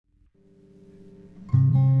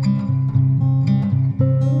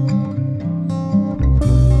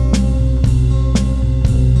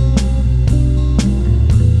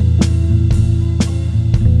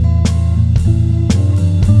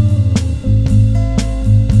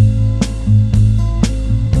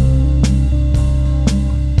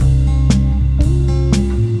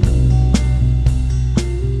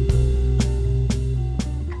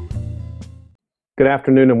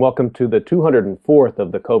afternoon and welcome to the 204th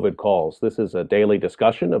of the COVID calls. This is a daily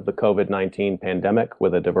discussion of the COVID-19 pandemic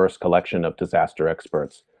with a diverse collection of disaster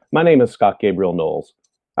experts. My name is Scott Gabriel Knowles.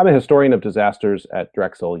 I'm a historian of disasters at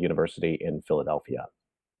Drexel University in Philadelphia.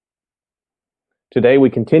 Today we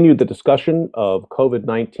continue the discussion of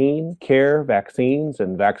COVID-19 care, vaccines,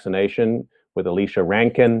 and vaccination with Alicia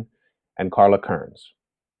Rankin and Carla Kearns.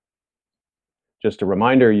 Just a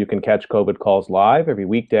reminder, you can catch COVID Calls live every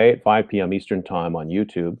weekday at 5 p.m. Eastern Time on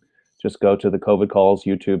YouTube. Just go to the COVID Calls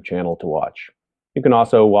YouTube channel to watch. You can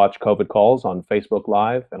also watch COVID Calls on Facebook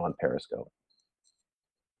Live and on Periscope.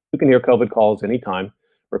 You can hear COVID Calls anytime,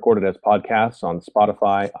 recorded as podcasts on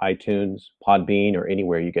Spotify, iTunes, Podbean, or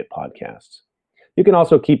anywhere you get podcasts. You can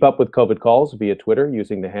also keep up with COVID Calls via Twitter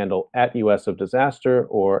using the handle @USofDisaster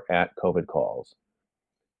or @COVID Calls.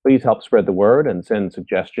 Please help spread the word and send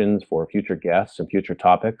suggestions for future guests and future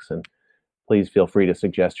topics, and please feel free to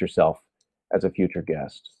suggest yourself as a future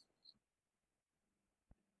guest.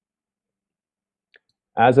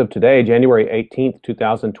 As of today, January 18th,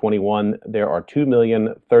 2021, there are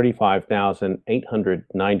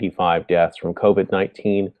 2,035,895 deaths from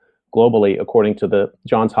COVID-19 globally, according to the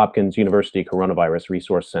Johns Hopkins University Coronavirus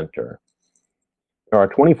Resource Center. There are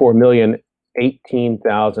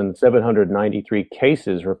 24,018,793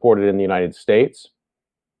 cases reported in the United States.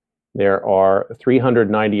 There are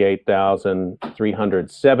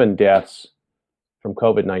 398,307 deaths from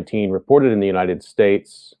COVID-19 reported in the United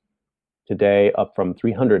States today, up from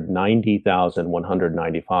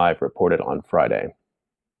 390,195 reported on Friday.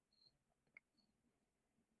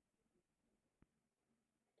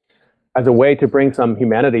 As a way to bring some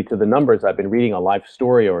humanity to the numbers, I've been reading a life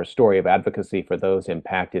story or a story of advocacy for those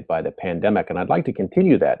impacted by the pandemic, and I'd like to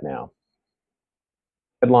continue that now.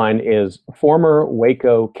 Headline is former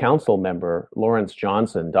Waco Council member Lawrence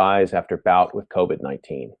Johnson dies after bout with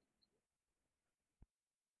COVID-19.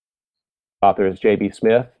 Author is J.B.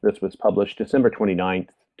 Smith. This was published December 29th,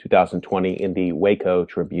 2020 in the Waco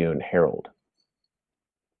Tribune-Herald.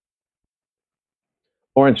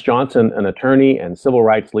 Lawrence Johnson, an attorney and civil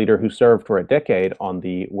rights leader who served for a decade on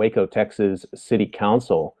the Waco, Texas City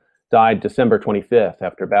Council, died December 25th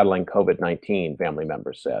after battling COVID-19, family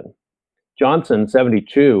members said. Johnson,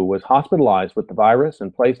 72, was hospitalized with the virus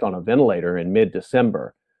and placed on a ventilator in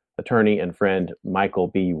mid-December, attorney and friend Michael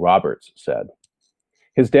B. Roberts said.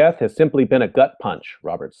 His death has simply been a gut punch,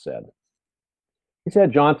 Roberts said. He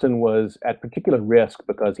said Johnson was at particular risk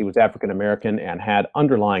because he was African American and had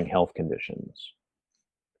underlying health conditions.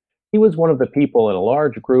 He was one of the people in a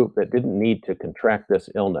large group that didn't need to contract this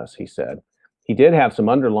illness, he said. He did have some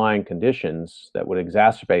underlying conditions that would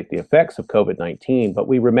exacerbate the effects of COVID-19, but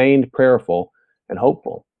we remained prayerful and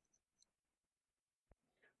hopeful.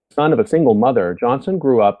 Son of a single mother, Johnson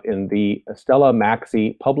grew up in the Stella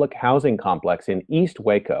Maxey public housing complex in East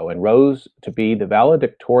Waco and rose to be the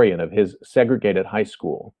valedictorian of his segregated high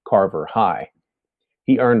school, Carver High.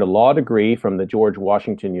 He earned a law degree from the George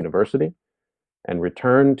Washington University and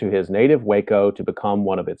returned to his native Waco to become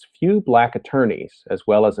one of its few Black attorneys, as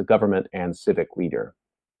well as a government and civic leader.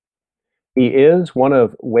 He is one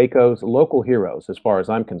of Waco's local heroes, as far as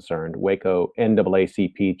I'm concerned, Waco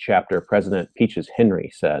NAACP chapter president Peaches Henry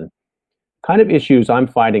said. Kind of issues I'm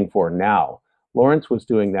fighting for now. Lawrence was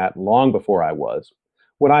doing that long before I was.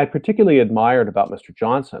 What I particularly admired about Mr.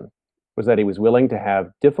 Johnson was that he was willing to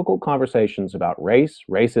have difficult conversations about race,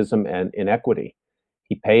 racism, and inequity.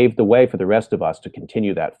 He paved the way for the rest of us to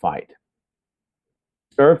continue that fight.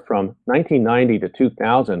 He served from 1990 to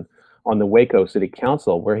 2000 on the Waco City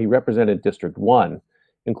Council, where he represented District 1,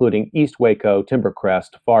 including East Waco,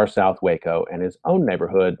 Timbercrest, Far South Waco, and his own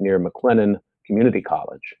neighborhood near McLennan Community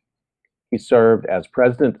College. He served as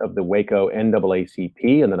president of the Waco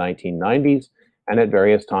NAACP in the 1990s, and at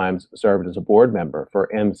various times served as a board member for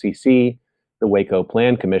MCC, the Waco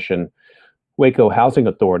Plan Commission, Waco Housing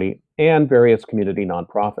Authority, and various community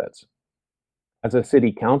nonprofits. As a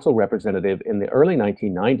city council representative in the early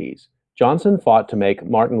 1990s, Johnson fought to make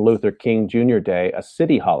Martin Luther King Jr. Day a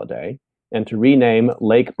city holiday and to rename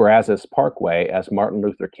Lake Brazos Parkway as Martin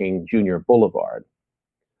Luther King Jr. Boulevard.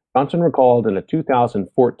 Johnson recalled in a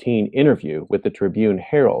 2014 interview with the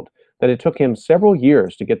Tribune-Herald that it took him several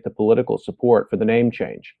years to get the political support for the name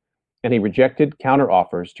change, and he rejected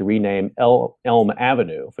counteroffers to rename Elm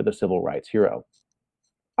Avenue for the civil rights hero.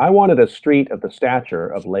 I wanted a street of the stature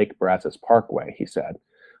of Lake Brazos Parkway, he said.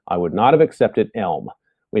 I would not have accepted Elm.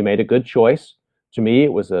 We made a good choice. To me,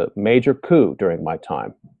 it was a major coup during my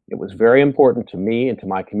time. It was very important to me and to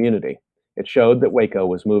my community. It showed that Waco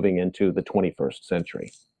was moving into the 21st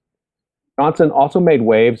century. Johnson also made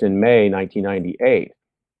waves in May 1998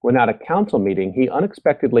 When at a council meeting, he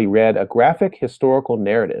unexpectedly read a graphic historical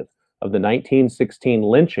narrative of the 1916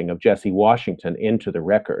 lynching of Jesse Washington into the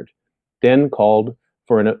record, then called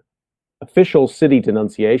for an official city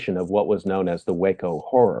denunciation of what was known as the Waco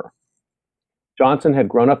Horror. Johnson had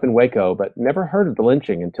grown up in Waco, but never heard of the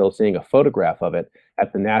lynching until seeing a photograph of it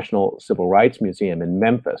at the National Civil Rights Museum in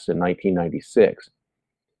Memphis in 1996.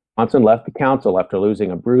 Johnson left the council after losing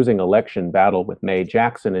a bruising election battle with Mae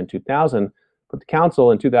Jackson in 2000, but the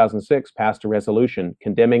council in 2006 passed a resolution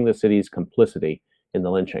condemning the city's complicity in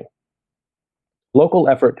the lynching. Local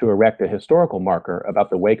effort to erect a historical marker about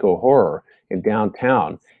the Waco Horror in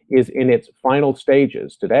downtown is in its final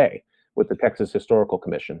stages today with the Texas Historical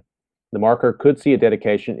Commission. The marker could see a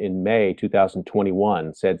dedication in May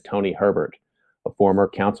 2021, said Toni Herbert, a former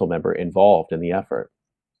council member involved in the effort.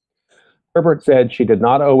 Herbert said she did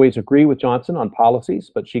not always agree with Johnson on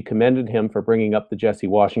policies, but she commended him for bringing up the Jesse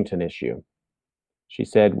Washington issue. She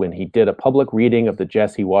said when he did a public reading of the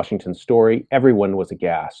Jesse Washington story, everyone was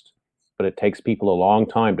aghast, but it takes people a long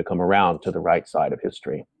time to come around to the right side of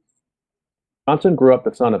history. Johnson grew up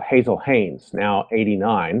the son of Hazel Haynes, now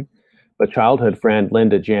 89, but childhood friend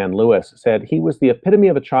Linda Jan Lewis said he was the epitome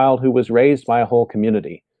of a child who was raised by a whole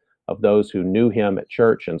community of those who knew him at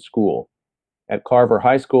church and school. At Carver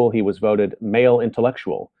High School, he was voted male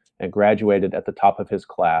intellectual and graduated at the top of his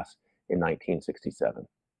class in 1967.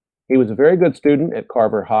 He was a very good student at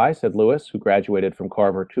Carver High, said Lewis, who graduated from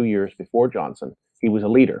Carver 2 years before Johnson. He was a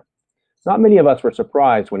leader. Not many of us were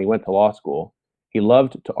surprised when he went to law school. He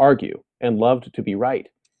loved to argue and loved to be right.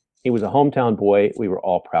 He was a hometown boy we were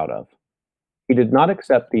all proud of. He did not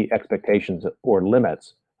accept the expectations or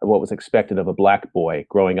limits of what was expected of a Black boy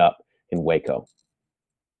growing up in Waco.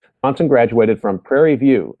 Johnson graduated from Prairie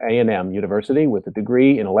View A&M University with a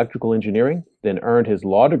degree in electrical engineering, then earned his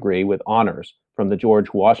law degree with honors from the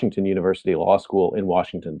George Washington University Law School in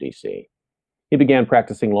Washington, D.C. He began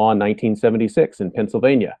practicing law in 1976 in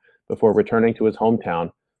Pennsylvania before returning to his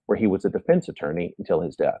hometown, where he was a defense attorney until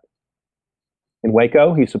his death. In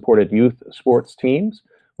Waco, he supported youth sports teams,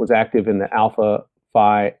 was active in the Alpha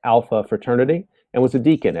Phi Alpha fraternity, and was a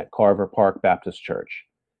deacon at Carver Park Baptist Church.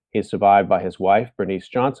 He is survived by his wife, Bernice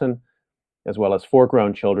Johnson, as well as 4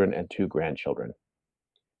 grown children and 2 grandchildren.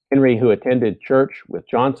 Henry, who attended church with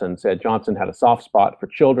Johnson, said Johnson had a soft spot for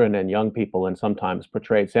children and young people and sometimes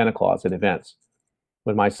portrayed Santa Claus at events.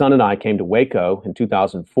 When my son and I came to Waco in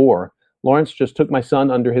 2004, Lawrence just took my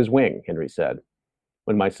son under his wing, Henry said.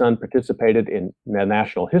 When my son participated in the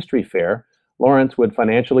National History Fair, Lawrence would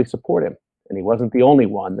financially support him, and he wasn't the only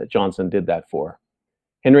one that Johnson did that for.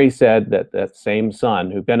 Henry said that that same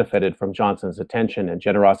son who benefited from Johnson's attention and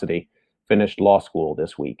generosity finished law school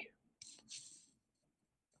this week.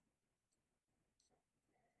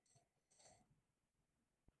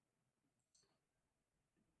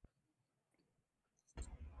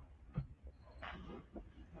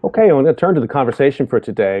 Okay, I'm going to turn to the conversation for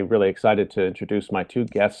today. Really excited to introduce my 2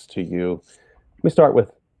 guests to you. Let me start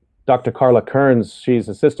with Dr. Carla Kearns. She's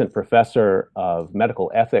Assistant Professor of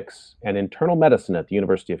Medical Ethics and Internal Medicine at the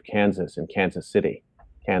University of Kansas in Kansas City,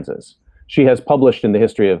 Kansas. She has published in the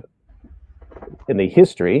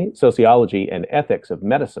history, sociology, and ethics of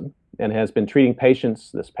medicine, and has been treating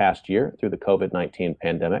patients this past year through the COVID-19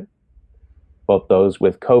 pandemic, both those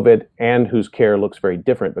with COVID and whose care looks very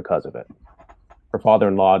different because of it. Her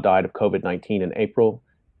father-in-law died of COVID-19 in April,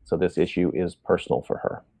 so this issue is personal for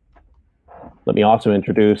her. Let me also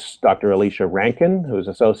introduce Dr. Alicia Rankin, who is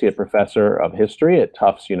Associate Professor of History at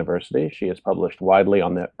Tufts University. She has published widely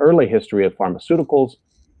on the early history of pharmaceuticals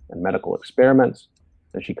and medical experiments,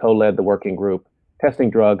 and she co-led the working group testing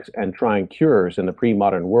drugs and trying cures in the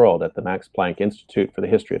pre-modern world at the Max Planck Institute for the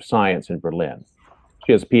History of Science in Berlin.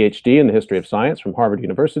 She has a PhD in the history of science from Harvard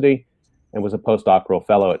University and was a postdoctoral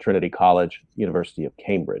fellow at Trinity College, University of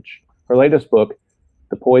Cambridge. Her latest book,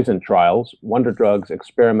 The Poison Trials, Wonder Drugs,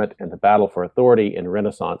 Experiment, and the Battle for Authority in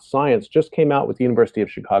Renaissance Science, just came out with the University of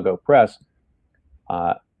Chicago Press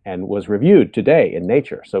and was reviewed today in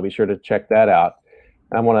Nature, so be sure to check that out.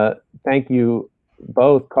 And I want to thank you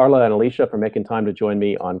both, Carla and Alicia, for making time to join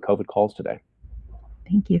me on COVID Calls today.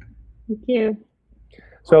 Thank you. Thank you.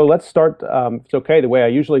 So let's start, if it's okay, the way I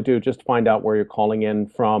usually do, just to find out where you're calling in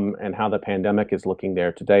from and how the pandemic is looking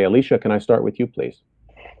there today. Alicia, can I start with you, please?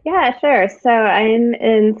 Yeah, sure. So I'm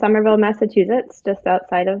in Somerville, Massachusetts, just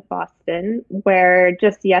outside of Boston, where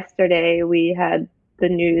just yesterday we had the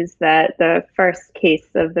news that the first case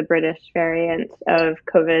of the British variant of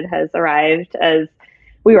COVID has arrived, as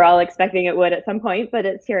we were all expecting it would at some point, but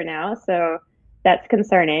it's here now. So that's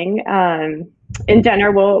concerning. In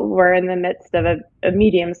general, we're in the midst of a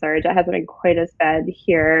medium surge. It hasn't been quite as bad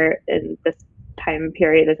here in this time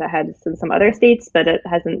period as it has in some other states, but it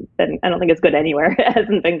hasn't been, I don't think it's good anywhere. It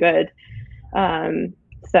hasn't been good.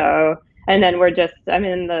 So, and then I'm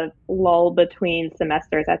in the lull between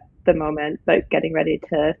semesters at the moment, but getting ready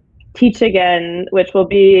to teach again, which will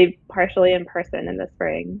be partially in person in the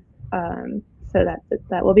spring. So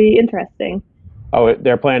that will be interesting. Oh,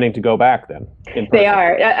 they're planning to go back then in person. They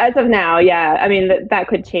are, as of now, yeah. I mean, that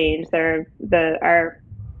could change. Our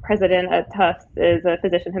president at Tufts is a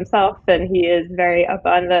physician himself, and he is very up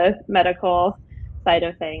on the medical side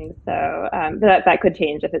of things. So that could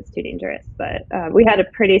change if it's too dangerous. But we had a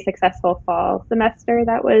pretty successful fall semester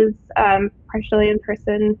that was partially in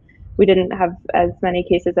person. We didn't have as many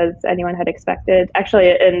cases as anyone had expected. Actually,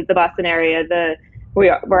 in the Boston area,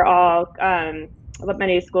 we're all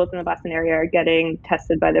many schools in the Boston area are getting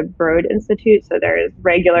tested by the Broad Institute. So there's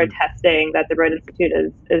regular testing that the Broad Institute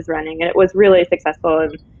is running, and it was really successful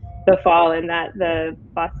in the fall in that the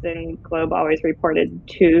Boston Globe always reported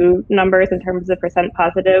two numbers in terms of percent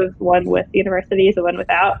positive, one with the universities and one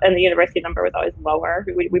without, and the university number was always lower.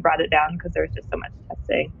 We brought it down because there was just so much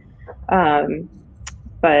testing.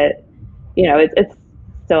 But it's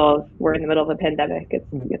still, we're in the middle of a pandemic.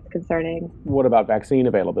 It's concerning. What about vaccine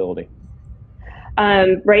availability?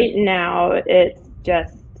 Right now, it's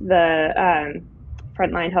just the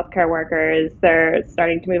frontline healthcare workers. They're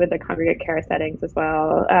starting to move into congregate care settings as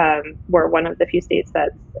well. We're one of the few states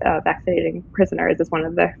that's vaccinating prisoners as one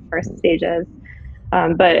of the first stages.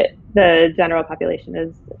 But the general population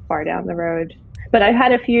is far down the road. But I've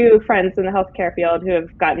had a few friends in the healthcare field who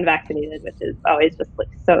have gotten vaccinated, which is always just like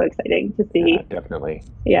so exciting to see. Definitely.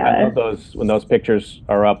 Yeah. I love when those pictures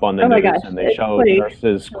are up on the news and they show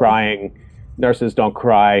nurses crying. Nurses don't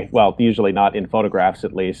cry, well, usually not in photographs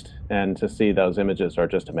at least, and to see those images are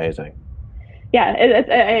just amazing. Yeah,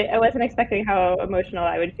 I wasn't expecting how emotional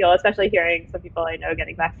I would feel, especially hearing some people I know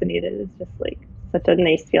getting vaccinated. It's just like such a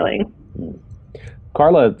nice feeling.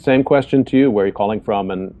 Carla, same question to you. Where are you calling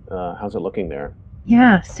from, and how's it looking there?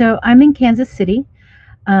 Yeah, so I'm in Kansas City,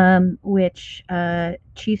 which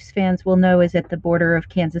Chiefs fans will know is at the border of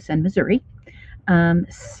Kansas and Missouri.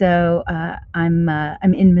 So I'm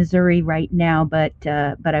in Missouri right now, but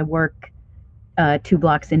I work 2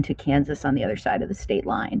 blocks into Kansas on the other side of the state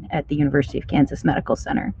line at the University of Kansas Medical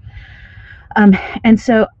Center. And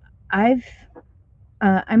so I'm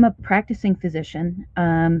a practicing physician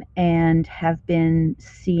and have been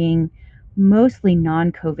seeing mostly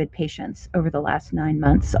non-COVID patients over the last 9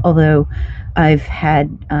 months, although I've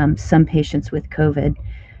had some patients with COVID.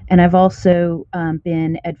 And I've also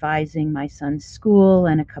been advising my son's school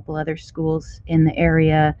and a couple other schools in the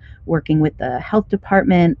area, working with the health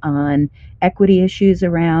department on equity issues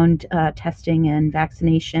around testing and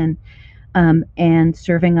vaccination, and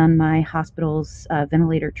serving on my hospital's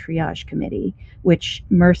ventilator triage committee, which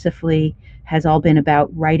mercifully has all been about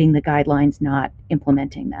writing the guidelines, not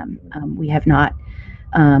implementing them. We have not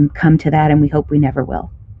come to that, and we hope we never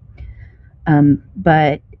will.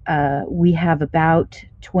 But we have about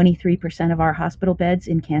 23% of our hospital beds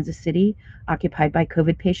in Kansas City occupied by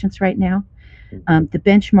COVID patients right now. The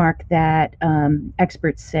benchmark that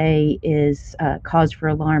experts say is cause for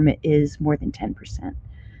alarm is more than 10%.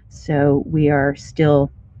 So we are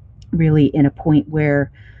still really in a point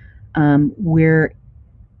where we're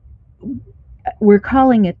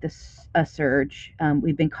calling it a surge.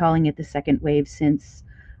 We've been calling it the second wave since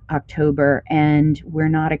October, and we're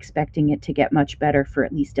not expecting it to get much better for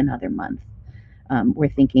at least another month. We're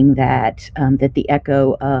thinking that the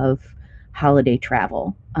echo of holiday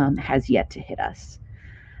travel has yet to hit us.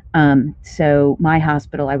 So my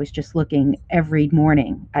hospital, I was just looking, every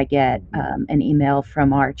morning I get an email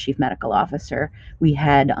from our chief medical officer. We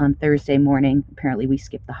had on Thursday morning, apparently we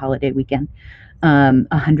skipped the holiday weekend,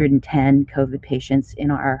 110 COVID patients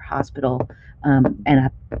in our hospital, and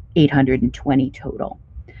 820 total.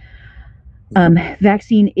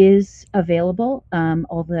 Vaccine is available,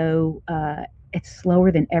 although it's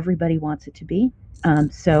slower than everybody wants it to be.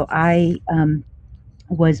 So I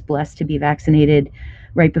was blessed to be vaccinated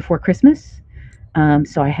right before Christmas.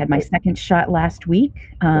 So I had my second shot last week.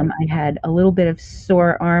 I had a little bit of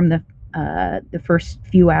sore arm the first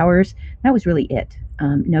few hours. That was really it.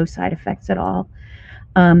 No side effects at all.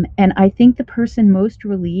 And I think the person most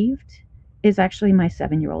relieved is actually my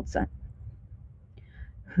 7-year-old son,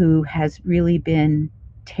 who has really been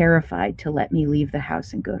terrified to let me leave the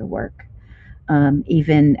house and go to work.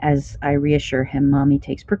 Even as I reassure him, mommy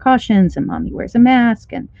takes precautions and mommy wears a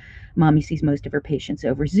mask and mommy sees most of her patients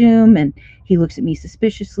over Zoom. And he looks at me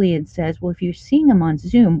suspiciously and says, well, if you're seeing them on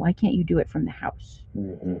Zoom, why can't you do it from the house?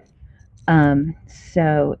 Mm-hmm.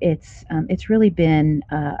 So it's really been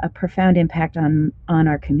a profound impact on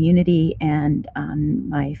our community and on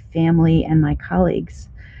my family and my colleagues.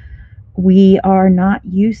 We are not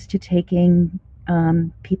used to taking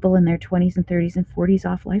people in their 20s and 30s and 40s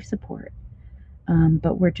off life support,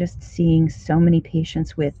 but we're just seeing so many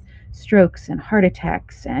patients with strokes and heart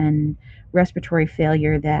attacks and respiratory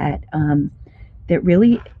failure that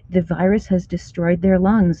really the virus has destroyed their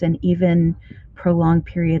lungs, and even prolonged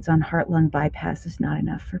periods on heart-lung bypass is not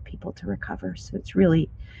enough for people to recover. So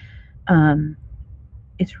um,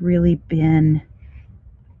 it's really been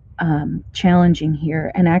challenging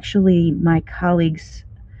here. And actually, my colleagues,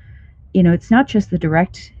 it's not just the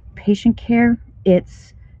direct patient care;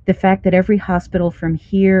 it's the fact that every hospital from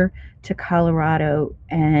here to Colorado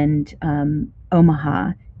and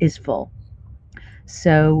Omaha is full.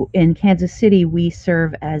 So in Kansas City, we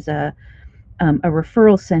serve as a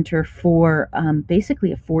referral center for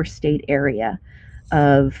basically a 4-state area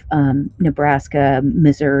of Nebraska,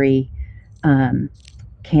 Missouri,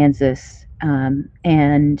 Kansas,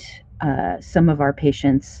 and some of our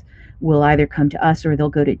patients will either come to us or they'll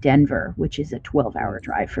go to Denver, which is a 12-hour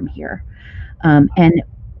drive from here. And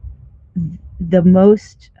the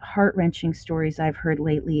most heart-wrenching stories I've heard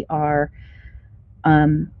lately are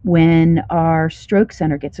when our stroke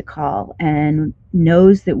center gets a call and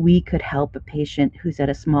knows that we could help a patient who's at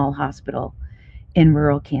a small hospital in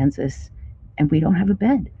rural Kansas and we don't have a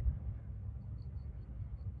bed.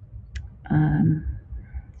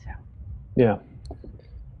 So. Yeah.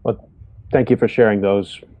 Well, thank you for sharing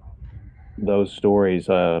those stories.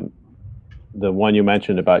 The one you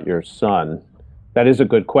mentioned about your son, that is a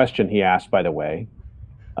good question he asked, by the way.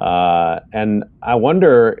 And I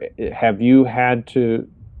wonder, have you had to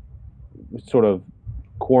sort of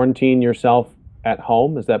quarantine yourself at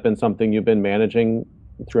home? Has that been something you've been managing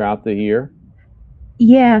throughout the year?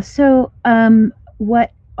 Yeah, so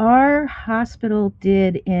what our hospital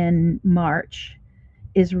did in March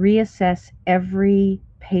is reassess every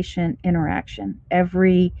patient interaction,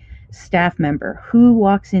 every staff member, who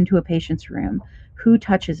walks into a patient's room, who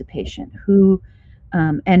touches a patient, who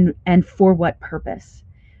and for what purpose.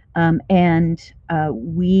 And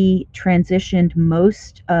we transitioned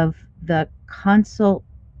most of the consult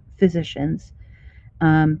physicians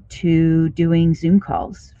to doing Zoom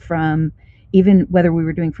calls, from even whether we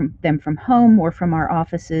were doing them from home or from our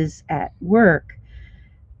offices at work.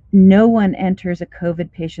 No one enters a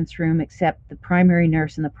COVID patient's room except the primary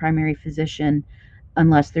nurse and the primary physician,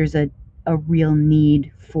 unless there's a real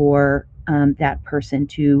need for that person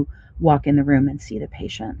to walk in the room and see the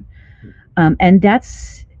patient. And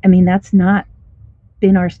that's not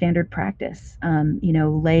been our standard practice.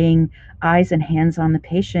 Laying eyes and hands on the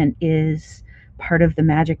patient is part of the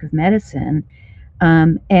magic of medicine.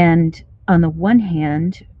 And on the one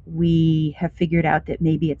hand, we have figured out that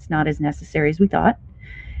maybe it's not as necessary as we thought.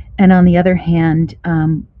 And on the other hand,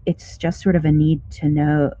 it's just sort of a need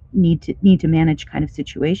to manage kind of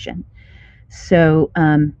situation. So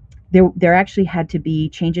there actually had to be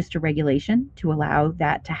changes to regulation to allow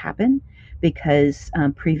that to happen, because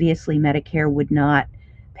previously Medicare would not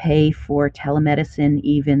pay for telemedicine,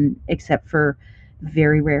 even except for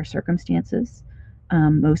very rare circumstances,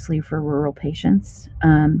 mostly for rural patients.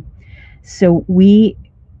 So when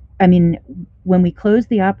we closed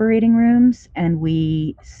the operating rooms and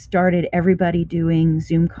we started everybody doing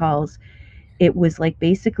Zoom calls, it was like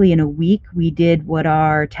basically in a week we did what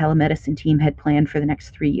our telemedicine team had planned for the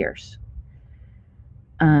next 3 years.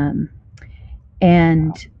 And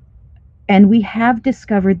we have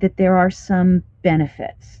discovered that there are some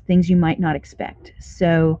benefits, things you might not expect.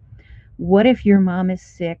 So what if your mom is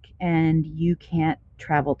sick and you can't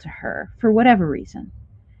travel to her for whatever reason?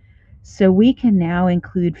 So we can now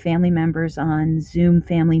include family members on Zoom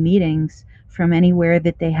family meetings from anywhere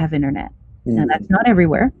that they have internet. Now, that's not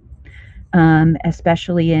everywhere,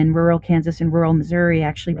 especially in rural Kansas and rural Missouri.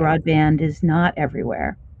 Actually, broadband is not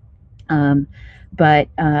everywhere. And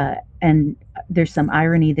there's some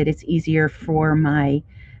irony that it's easier for my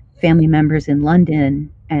family members in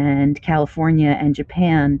London and California and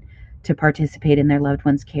Japan to participate in their loved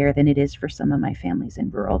ones' care than it is for some of my families in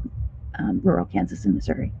rural Kansas and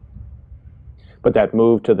Missouri. But that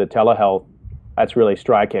move to the telehealth, that's really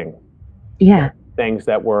striking. Yeah. Things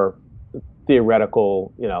that were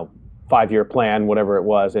theoretical, 5-year plan, whatever it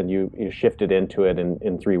was, and you shifted into it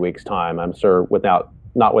in 3 weeks' time. I'm sure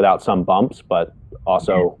not without some bumps, but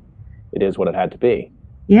also it is what it had to be.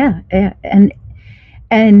 Yeah.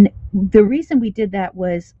 And the reason we did that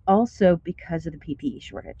was also because of the PPE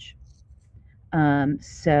shortage.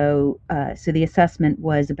 So the assessment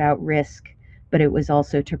was about risk, but it was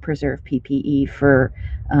also to preserve PPE for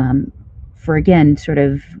again, sort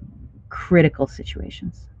of critical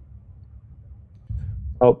situations.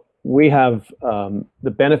 Well, we have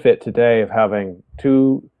the benefit today of having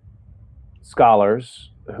two scholars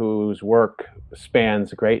whose work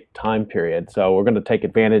spans a great time period. So we're going to take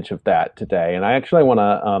advantage of that today. And I actually want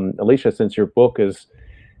to, Alicia, since your book is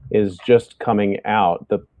just coming out,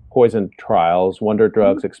 The Poison Trials, Wonder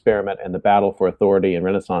Drugs Experiment, and the Battle for Authority in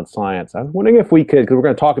Renaissance Science. I was wondering if we could, because we're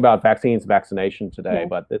going to talk about vaccines, vaccination today,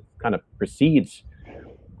 but it kind of precedes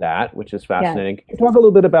that, which is fascinating. Can you talk a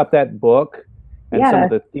little bit about that book and some of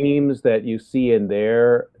the themes that you see in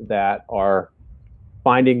there that are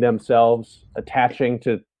finding themselves attaching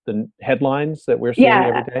to the headlines that we're seeing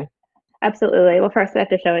every day? Absolutely. Well, first I have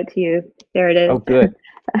to show it to you. There it is. Oh, good.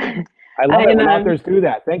 I love it when authors do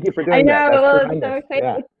that. Thank you for doing that. I know. Well, it's so exciting.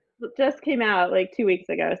 Yeah. It just came out like 2 weeks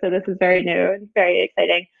ago, so this is very new and very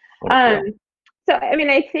exciting. So, I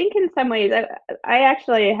mean, I think in some ways, I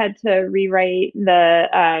actually had to rewrite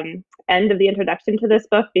the end of the introduction to this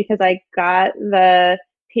book because I got the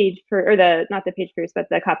not the page proofs, but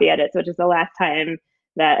the copy edits, which is the last time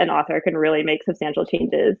that an author can really make substantial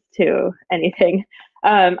changes to anything.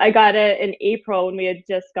 I got it in April when we had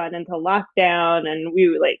just gone into lockdown and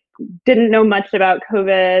we didn't know much about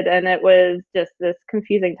COVID, and it was just this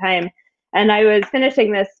confusing time. And I was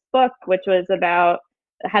finishing this book, which was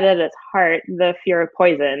had at its heart the fear of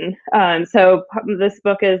poison. So this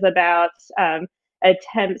book is about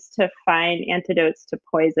attempts to find antidotes to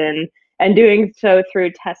poison, and doing so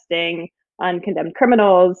through testing on condemned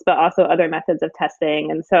criminals, but also other methods of testing.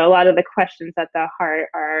 And so a lot of the questions at the heart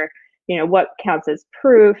are, what counts as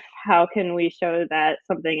proof? How can we show that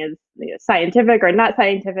something is scientific or not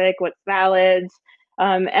scientific? What's valid?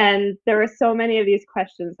 And there were so many of these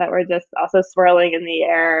questions that were just also swirling in the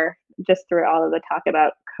air just through all of the talk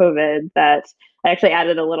about COVID that I actually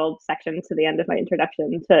added a little section to the end of my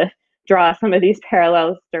introduction to draw some of these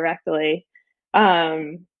parallels directly.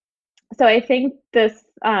 So I think this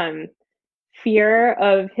fear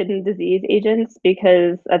of hidden disease agents,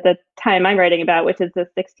 because at the time I'm writing about, which is the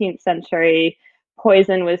 16th century,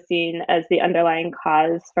 poison was seen as the underlying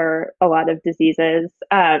cause for a lot of diseases,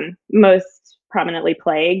 most prominently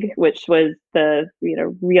plague, which was the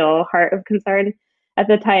real heart of concern at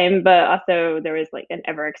the time, but also there was an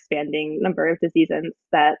ever expanding number of diseases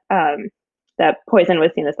that that poison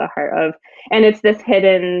was seen as the heart of. And it's this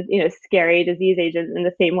hidden, scary disease agent in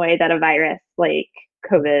the same way that a virus like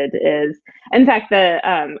COVID is. In fact,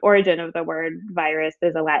 the origin of the word virus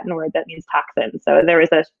is a Latin word that means toxin. So there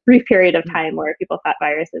was a brief period of time where people thought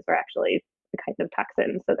viruses were actually a kind of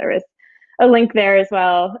toxin. So there was a link there as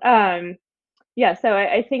well. So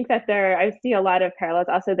I think that I see a lot of parallels.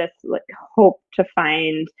 Also, this hope to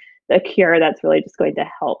find a cure that's really just going to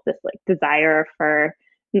help, this desire for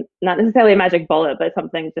not necessarily a magic bullet, but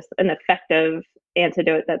something, just an effective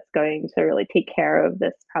antidote that's going to really take care of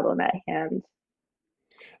this problem at hand.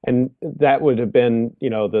 And that would have been,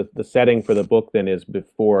 the setting for the book then is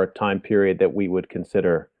before a time period that we would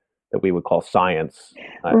consider, that we would call science.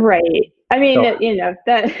 Right. I mean,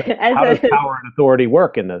 that how does power and authority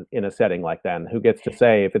work in a setting like that? And who gets to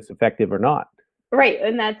say if it's effective or not? Right.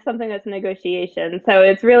 And that's something that's a negotiation. So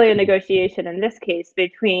it's really a negotiation in this case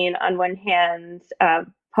between, on one hand,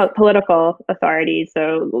 political authorities,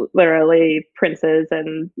 so literally princes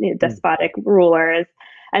and despotic rulers.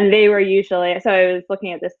 And they were usually, so I was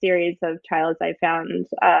looking at this series of trials I found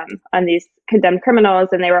on these condemned criminals,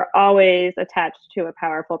 and they were always attached to a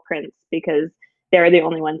powerful prince because they were the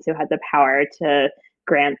only ones who had the power to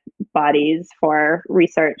grant bodies for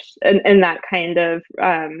research in that kind of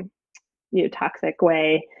toxic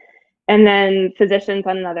way. And then physicians,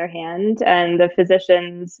 on the other hand, and the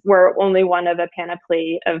physicians were only one of a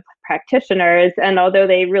panoply of practitioners. And although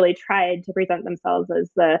they really tried to present themselves as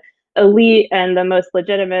the elite and the most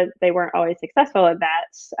legitimate, they weren't always successful at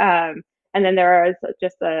that. And then there was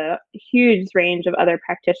just a huge range of other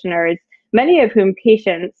practitioners, many of whom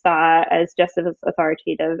patients saw as just as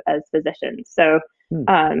authoritative as physicians. So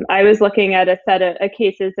I was looking at a set of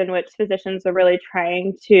cases in which physicians were really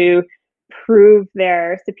trying to prove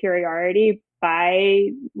their superiority by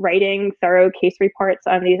writing thorough case reports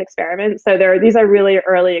on these experiments. So these are really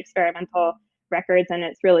early experimental records, and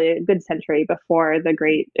it's really a good century before the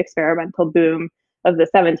great experimental boom of the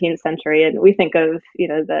 17th century. And we think of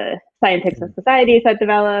the scientific societies that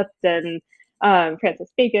developed, and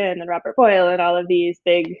Francis Bacon and Robert Boyle and all of these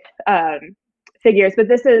big figures. But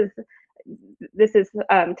this is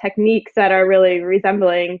techniques that are really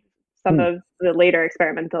resembling some of the later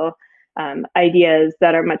experimental ideas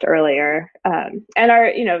that are much earlier, and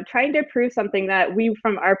are trying to prove something that we,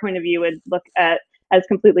 from our point of view, would look at as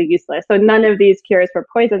completely useless. So none of these cures for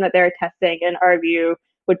poison that they were testing, in our view,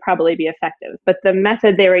 would probably be effective. But the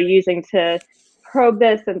method they were using to probe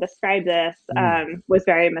this and describe this was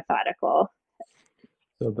very methodical.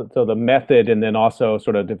 So the method, and then also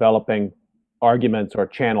sort of developing arguments or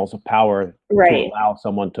channels of power Right. to allow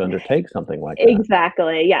someone to undertake something like that.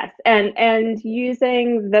 Exactly. Yes. And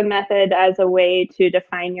using the method as a way to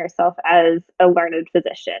define yourself as a learned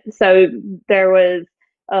physician. So there was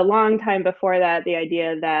a long time before that the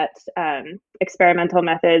idea that experimental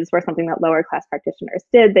methods were something that lower class practitioners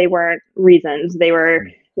did. They weren't reasoned. They were,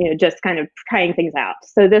 just kind of trying things out.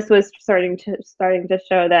 So this was starting to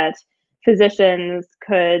show that physicians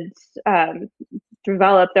could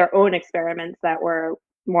develop their own experiments that were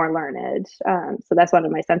more learned. So that's one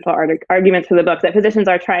of my central arguments for the book, that physicians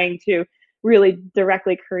are trying to really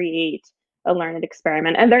directly create a learned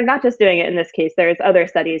experiment. And they're not just doing it in this case. There's other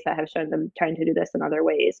studies that have shown them trying to do this in other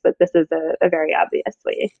ways, but this is a very obvious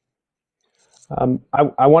way.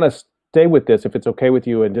 I want to stay with this, if it's okay with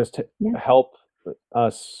you, and just help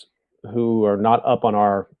us who are not up on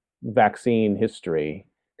our vaccine history.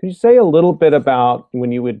 Could you say a little bit about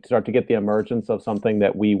when you would start to get the emergence of something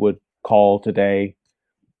that we would call today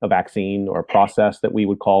a vaccine, or a process that we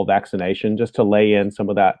would call vaccination, just to lay in some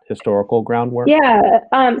of that historical groundwork? Yeah.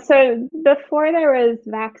 So before there was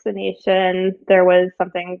vaccination, there was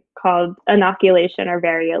something called inoculation or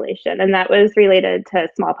variolation, and that was related to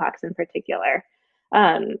smallpox in particular.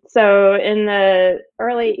 So in the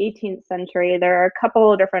early 18th century, there are a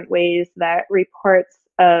couple of different ways that reports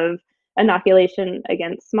of inoculation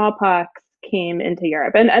against smallpox came into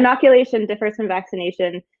Europe. And inoculation differs from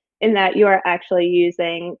vaccination in that you are actually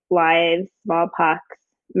using live smallpox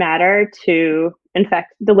matter to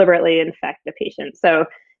deliberately infect the patient. So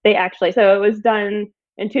it was done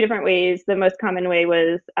in two different ways. The most common way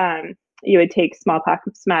was you would take smallpox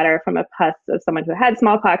matter from a pus of someone who had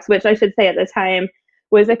smallpox, which I should say at the time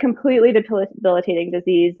was a completely debilitating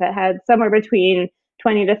disease that had somewhere between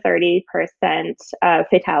 20 to 30%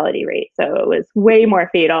 fatality rate. So it was way more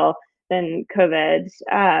fatal than COVID.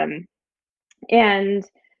 And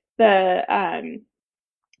the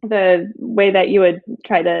way that you would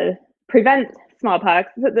try to prevent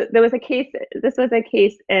smallpox, there was a case. This was a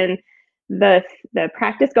case in the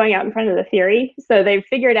practice going out in front of the theory. So they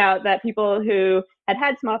figured out that people who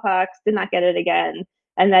had smallpox did not get it again,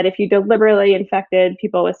 and that if you deliberately infected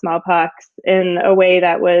people with smallpox in a way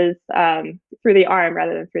that was through the arm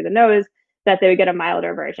rather than through the nose, that they would get a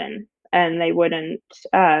milder version and they wouldn't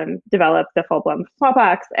develop the full-blown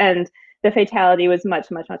smallpox. And the fatality was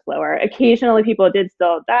much, much, much lower. Occasionally, people did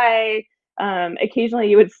still die. Occasionally,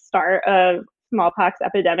 you would start a smallpox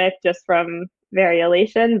epidemic just from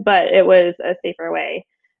variolation, but it was a safer way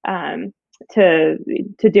to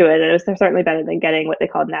do it. It was certainly better than getting what they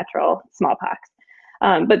called natural smallpox.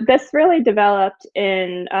 But this really developed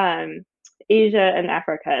in Asia and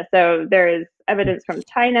Africa. So there is evidence from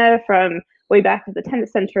China from way back to the 10th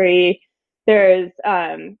century. There's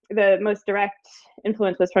the most direct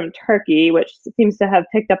influence was from Turkey, which seems to have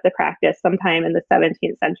picked up the practice sometime in the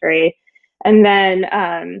 17th century. And then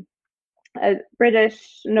a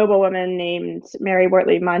British noblewoman named Mary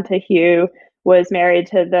Wortley Montagu was married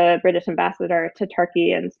to the British ambassador to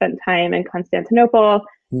Turkey and spent time in Constantinople.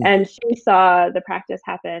 And she saw the practice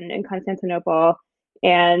happen in Constantinople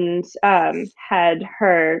and had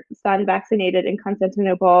her son vaccinated in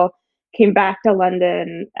Constantinople, came back to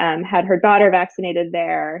London, had her daughter vaccinated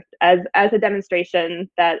there as a demonstration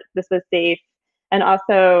that this was safe, and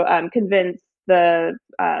also convinced the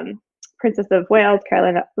Princess of Wales,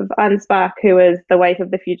 Caroline of Anspach, who was the wife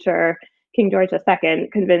of the future King George II,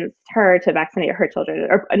 convinced her to vaccinate her children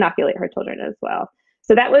or inoculate her children as well.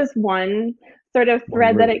 So that was one sort of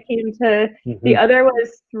thread that it came to. The other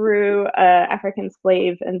was through an African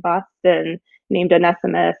slave in Boston named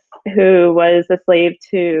Onesimus, who was a slave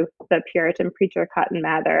to the Puritan preacher Cotton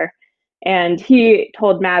Mather. And he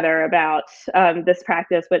told Mather about this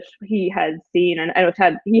practice, which he had seen and which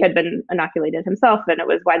he had been inoculated himself, and it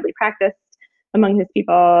was widely practiced among his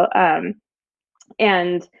people.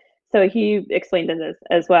 And so he explained it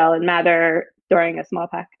as well. And Mather, during a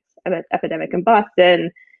smallpox epidemic in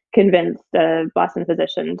Boston, convinced a Boston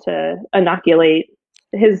physician to inoculate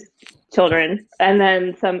his children, and then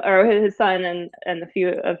his son and a few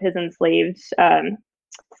of his enslaved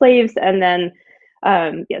slaves, and then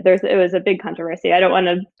it was a big controversy. I don't want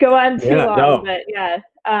to go on too long, but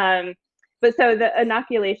but so the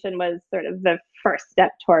inoculation was sort of the first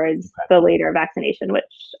step towards the later vaccination, which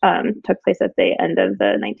took place at the end of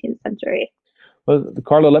the 19th century. Well,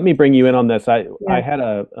 Carla, let me bring you in on this. I had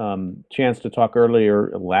a chance to talk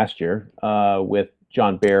earlier last year with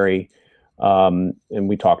John Barry And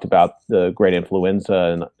we talked about the great influenza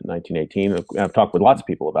in 1918. I've talked with lots of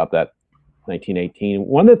people about that 1918.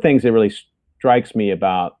 One of the things that really strikes me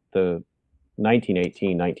about the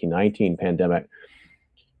 1918-1919 pandemic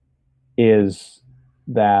is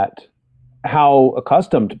that how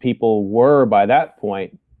accustomed people were by that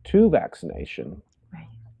point to vaccination. Right.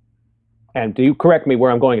 And do you correct me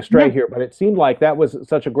where I'm going astray Yeah. here, but it seemed like that was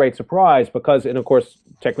such a great surprise because, and of course,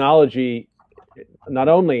 technology, not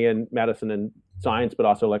only in medicine and science, but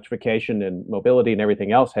also electrification and mobility and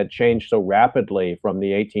everything else had changed so rapidly from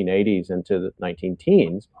the 1880s into the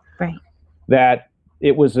 19-teens, Right. that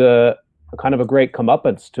it was a kind of a great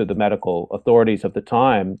comeuppance to the medical authorities of the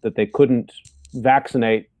time that they couldn't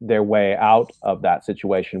vaccinate their way out of that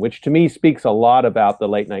situation, which to me speaks a lot about the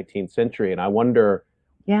late 19th century. And I wonder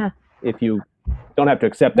if you don't have to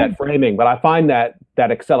accept that framing, but I find that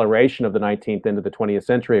acceleration of the 19th into the 20th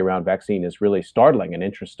century around vaccine is really startling and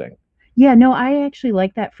interesting. Yeah, no, I actually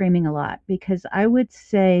like that framing a lot because I would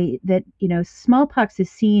say that, smallpox is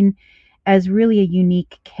seen as really a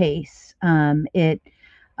unique case.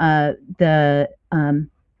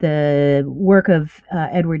 The work of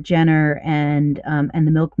Edward Jenner and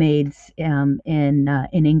the milkmaids in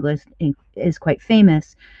England is quite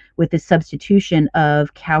famous, with the substitution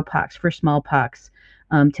of cowpox for smallpox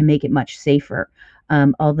to make it much safer.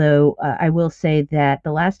 Although I will say that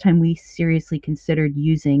the last time we seriously considered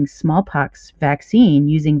using smallpox vaccine,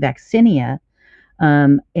 using Vaccinia,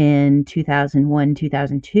 in 2001,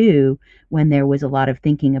 2002, when there was a lot of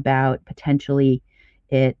thinking about potentially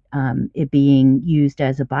it being used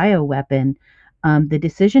as a bioweapon, the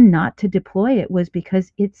decision not to deploy it was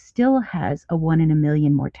because it still has a 1 in a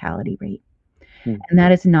million mortality rate. And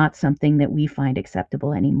that is not something that we find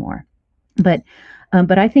acceptable anymore. But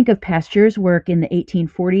I think of Pasteur's work in the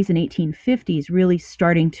 1840s and 1850s really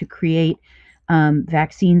starting to create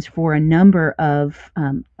vaccines for a number of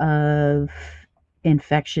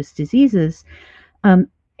infectious diseases,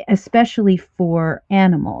 especially for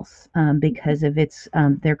animals, because of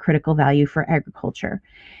their critical value for agriculture.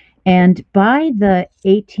 And by the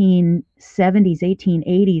 1870s,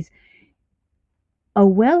 1880s, a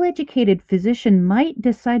well-educated physician might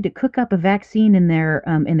decide to cook up a vaccine in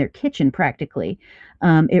their kitchen practically.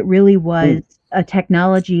 It really was a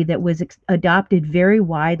technology that was adopted very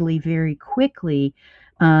widely, very quickly,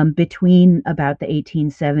 between about the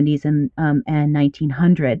 1870s and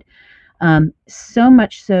 1900. So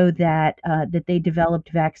much so that they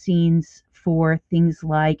developed vaccines for things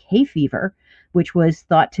like hay fever, which was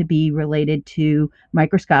thought to be related to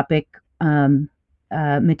microscopic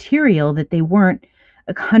material that they weren't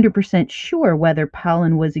 100% sure whether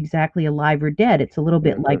pollen was exactly alive or dead. It's a little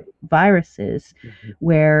bit like viruses,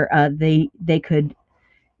 where they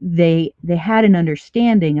had an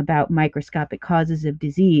understanding about microscopic causes of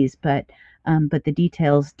disease, but the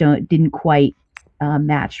details didn't quite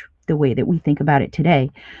match the way that we think about it today.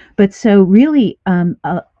 But so really,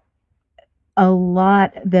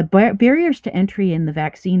 the barriers to entry in the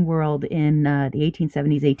vaccine world in the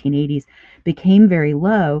 1870s, 1880s became very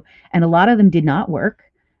low, and a lot of them did not work,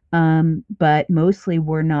 but mostly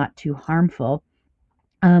were not too harmful.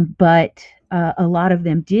 But a lot of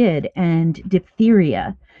them did, and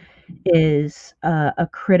diphtheria is a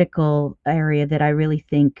critical area that I really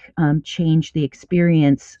think changed the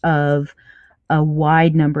experience of a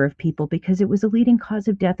wide number of people because it was a leading cause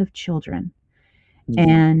of death of children.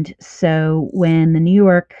 And so when the New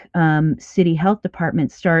York City Health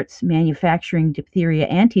Department starts manufacturing diphtheria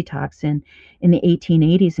antitoxin in the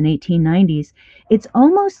 1880s and 1890s, it's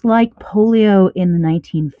almost like polio in the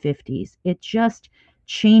 1950s. It just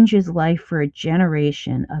changes life for a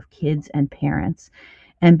generation of kids and parents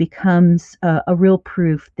and becomes a real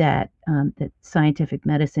proof that scientific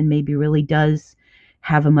medicine maybe really does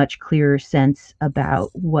have a much clearer sense about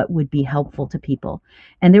what would be helpful to people.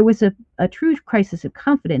 And there was a true crisis of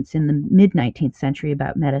confidence in the mid-19th century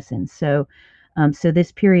about medicine. So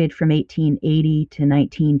this period from 1880 to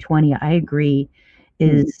 1920, I agree,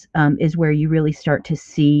 is where you really start to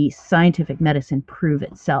see scientific medicine prove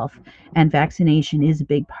itself. And vaccination is a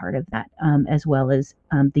big part of that, as well as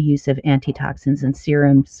the use of antitoxins and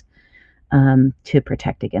serums to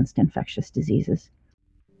protect against infectious diseases.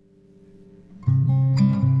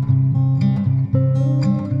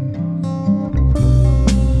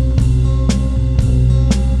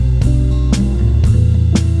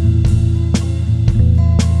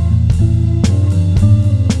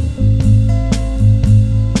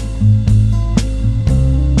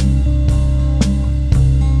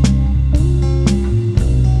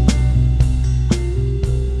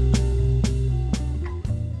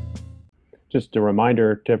 just a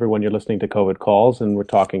reminder to everyone, you're listening to COVID Calls, and we're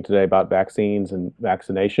talking today about vaccines and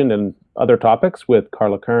vaccination and other topics with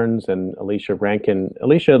Carla Kearns and Alicia Rankin.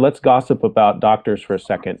 Alicia, let's gossip about doctors for a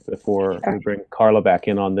second before we bring Carla back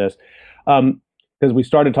in on this. Because we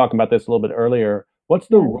started talking about this a little bit earlier. What's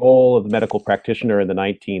the role of the medical practitioner in the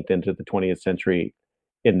 19th into the 20th century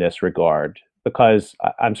in this regard? Because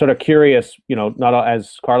I'm sort of curious, not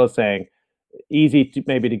as Carla's saying, easy to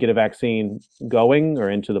maybe to get a vaccine going or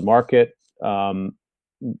into the market.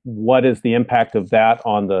 What is the impact of that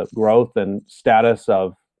on the growth and status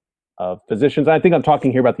of physicians? I think I'm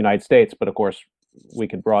talking here about the United States, but of course we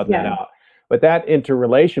could broaden that out. But that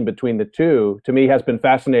interrelation between the two, to me, has been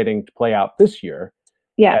fascinating to play out this year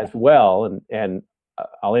as well. And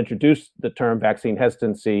I'll introduce the term vaccine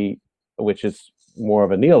hesitancy, which is more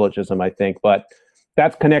of a neologism, I think, but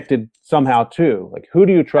that's connected somehow too. Like, who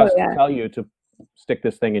do you trust to tell you to stick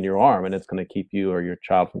this thing in your arm and it's going to keep you or your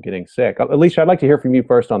child from getting sick? Alicia, I'd like to hear from you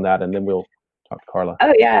first on that, and then we'll talk to Carla.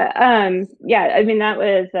 Oh yeah. I mean, that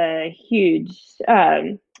was a huge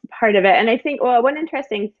part of it. And I think, one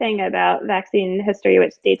interesting thing about vaccine history,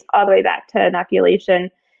 which dates all the way back to inoculation,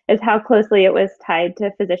 is how closely it was tied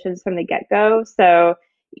to physicians from the get-go. So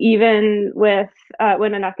even with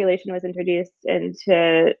when inoculation was introduced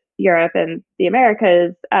into Europe and the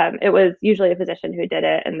Americas, it was usually a physician who did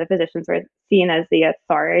it, and the physicians were seen as the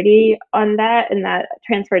authority on that, and that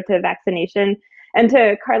transferred to vaccination. And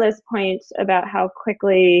to Carla's point about how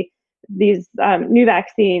quickly these new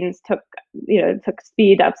vaccines took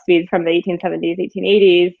speed from the 1870s,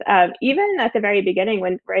 1880s, even at the very beginning,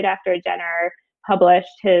 when right after Jenner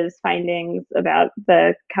published his findings about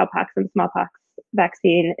the cowpox and smallpox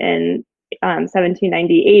vaccine in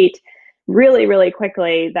 1798, really, really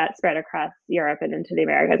quickly that spread across Europe and into the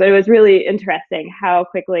Americas. So it was really interesting how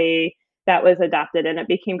quickly that was adopted, and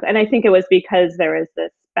and I think it was because there was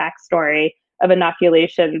this backstory of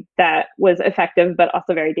inoculation that was effective but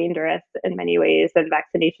also very dangerous in many ways, and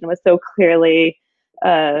vaccination was so clearly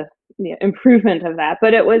improvement of that.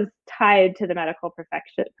 But it was tied to the medical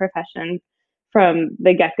profession from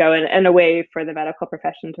the get-go, and a way for the medical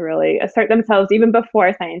profession to really assert themselves even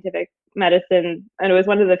before scientific medicine. And it was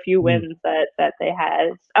one of the few wins that they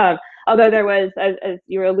had. Although there was, as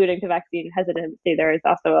you were alluding to, vaccine hesitancy, there is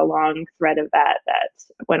also a long thread of that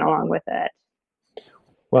went along with it.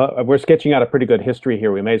 Well, we're sketching out a pretty good history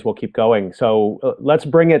here. We may as well keep going. So let's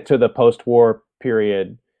bring it to the post-war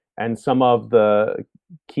period and some of the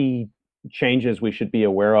key changes we should be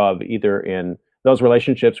aware of, either in those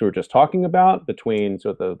relationships we were just talking about between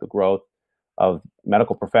sort of the growth of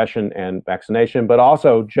medical profession and vaccination, but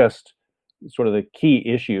also just sort of the key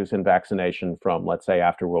issues in vaccination from, let's say,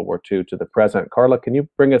 after World War II to the present. Carla, can you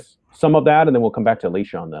bring us some of that, and then we'll come back to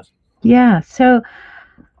Alicia on this? Yeah. So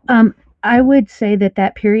I would say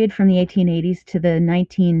that period from the 1880s to the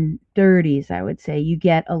 1930s, I would say you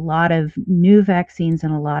get a lot of new vaccines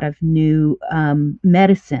and a lot of new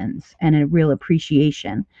medicines, and a real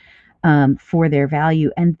appreciation for their value.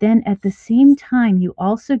 And then at the same time, you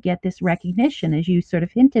also get this recognition, as you sort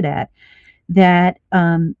of hinted at, that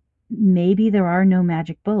maybe there are no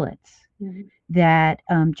magic bullets. Mm-hmm. That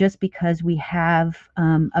just because we have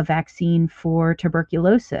a vaccine for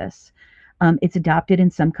tuberculosis, it's adopted in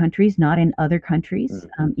some countries, not in other countries,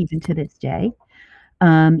 even to this day.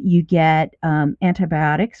 You get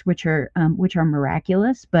antibiotics, which are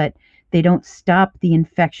miraculous, but they don't stop the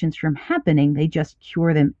infections from happening. They just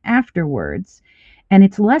cure them afterwards. And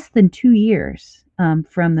it's less than 2 years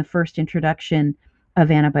from the first introduction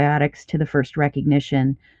of antibiotics to the first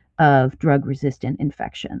recognition of drug-resistant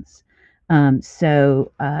infections.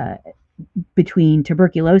 So between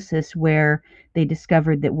tuberculosis, where they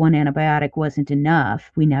discovered that one antibiotic wasn't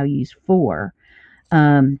enough, we now use 4,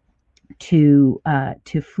 to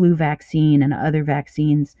flu vaccine and other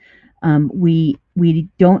vaccines. We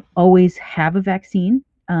don't always have a vaccine.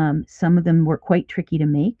 Some of them were quite tricky to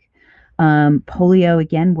make. Polio,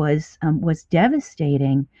 again, was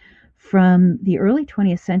devastating from the early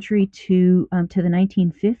 20th century to the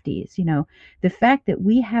 1950s. The fact that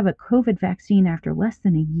we have a COVID vaccine after less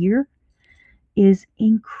than a year is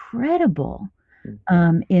incredible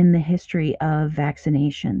in the history of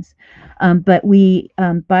vaccinations. But we,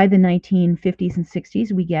 by the 1950s and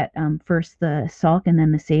 60s, we get first the Salk and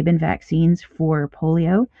then the Sabin vaccines for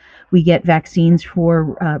polio. We get vaccines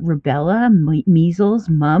for rubella, measles,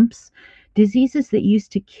 mumps, diseases that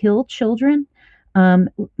used to kill children.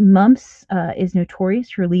 Mumps is notorious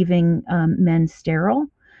for leaving men sterile.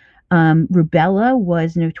 Rubella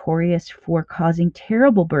was notorious for causing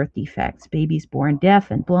terrible birth defects, babies born deaf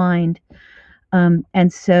and blind.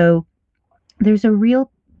 And so there's a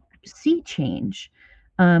real sea change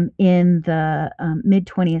in the mid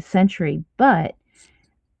 20th century. But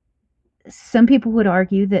some people would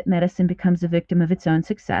argue that medicine becomes a victim of its own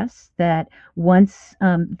success, that once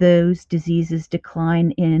those diseases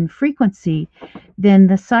decline in frequency, then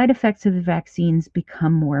the side effects of the vaccines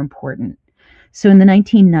become more important. So in the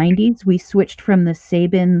 1990s, we switched from the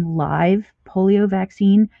Sabin live polio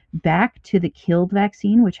vaccine back to the killed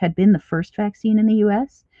vaccine, which had been the first vaccine in the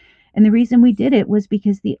US. And the reason we did it was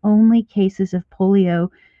because the only cases of polio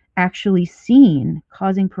actually seen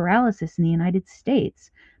causing paralysis in the United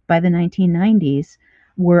States by the 1990s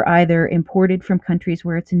were either imported from countries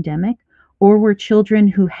where it's endemic or were children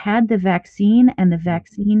who had the vaccine and the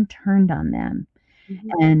vaccine turned on them.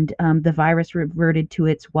 And the virus reverted to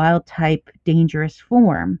its wild type dangerous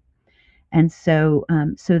form. And so,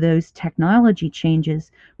 so those technology changes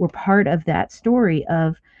were part of that story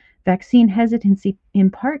of vaccine hesitancy, in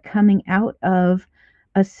part coming out of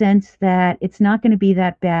a sense that it's not going to be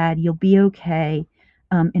that bad, you'll be okay,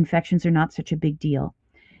 infections are not such a big deal.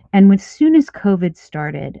 And as soon as COVID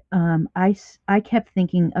started, I kept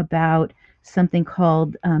thinking about something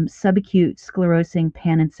called subacute sclerosing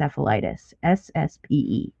panencephalitis,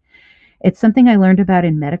 SSPE. It's something I learned about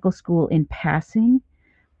in medical school in passing,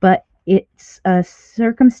 but it's a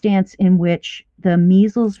circumstance in which the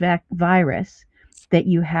measles virus that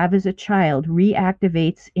you have as a child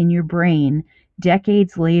reactivates in your brain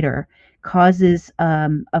decades later, causes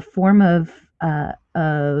a form of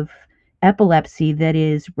epilepsy that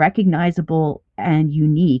is recognizable and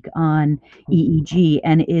unique on EEG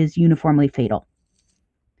and is uniformly fatal.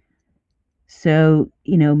 So,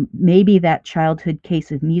 maybe that childhood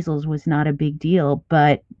case of measles was not a big deal,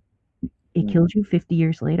 but it kills you 50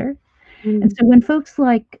 years later. And so when folks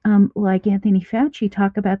like Anthony Fauci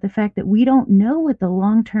talk about the fact that we don't know what the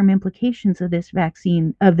long-term implications of this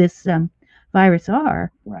vaccine, of this virus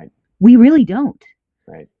are, Right. We really don't.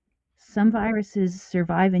 Right. Some viruses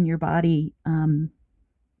survive in your body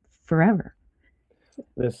forever.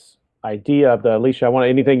 This idea of Alicia,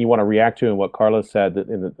 anything you want to react to in what Carla said, that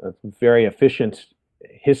in a very efficient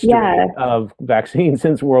history of vaccines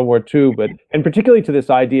since World War II, and particularly to this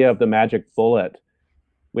idea of the magic bullet,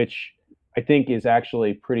 which I think is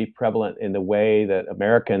actually pretty prevalent in the way that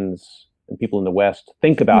Americans and people in the West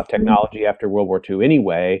think about technology after World War II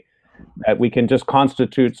anyway, that we can just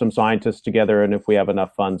constitute some scientists together, and if we have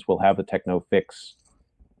enough funds, we'll have the techno fix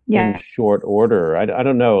in short order. I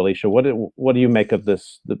don't know, Alicia, what do you make of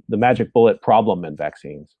this, the magic bullet problem in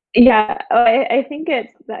vaccines? Yeah, I think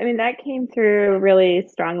that came through really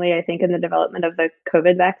strongly, I think, in the development of the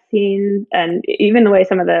COVID vaccine, and even the way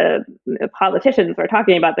some of the politicians were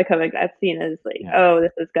talking about the COVID vaccine is like, oh,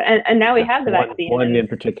 this is good. And now we have the vaccine. One in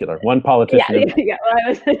particular, one politician.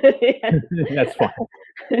 That's fine.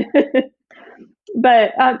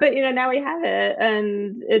 But now we have it,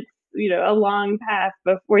 and it's, a long path,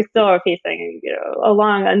 but we still are facing, a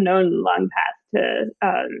long path to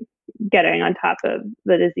getting on top of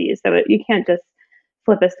the disease. So you can't just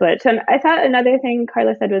flip a switch. And I thought another thing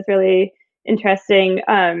Carla said was really interesting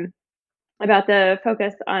about the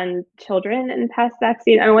focus on children in past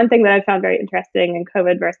vaccine. And one thing that I found very interesting in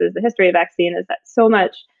COVID versus the history of vaccine is that so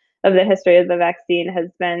much of the history of the vaccine has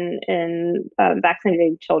been in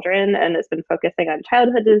vaccinating children, and it's been focusing on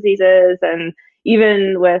childhood diseases, and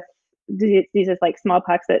even with diseases like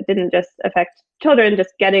smallpox that didn't just affect children,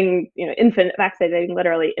 just getting vaccinating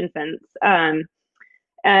literally infants.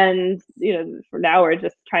 And for now we're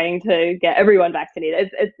just trying to get everyone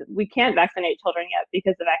vaccinated. We can't vaccinate children yet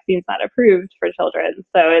because the vaccine's not approved for children.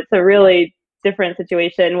 So it's a really different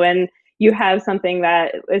situation when you have something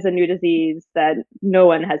that is a new disease that no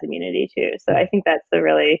one has immunity to. So I think that's a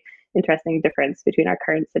really interesting difference between our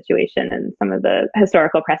current situation and some of the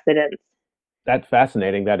historical precedents. That's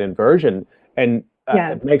fascinating, that inversion. And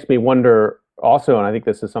it makes me wonder also, and I think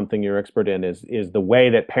this is something you're expert in, is the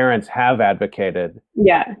way that parents have advocated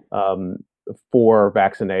for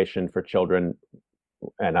vaccination for children,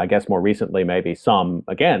 and I guess more recently maybe some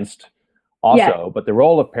against also, but the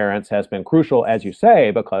role of parents has been crucial, as you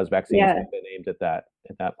say, because vaccines have been aimed at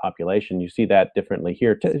that population. You see that differently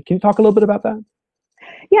here. Can you talk a little bit about that?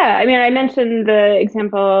 Yeah, I mean, I mentioned the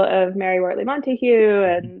example of Mary Wortley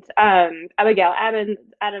Montagu, and Abigail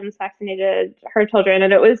Adams vaccinated her children,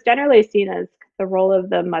 and it was generally seen as the role of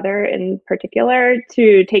the mother in particular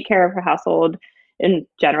to take care of her household in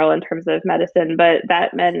general in terms of medicine, but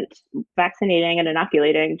that meant vaccinating and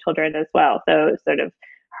inoculating children as well. So sort of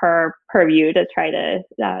her purview to try to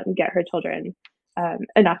get her children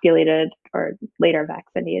inoculated or later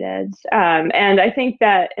vaccinated. And I think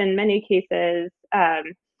that in many cases,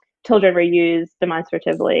 children were used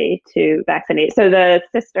demonstratively to vaccinate. So the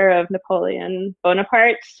sister of Napoleon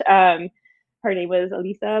Bonaparte, her name was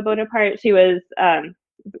Elisa Bonaparte. She was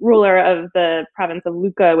ruler of the province of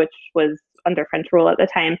Lucca, which was under French rule at the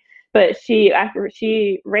time. But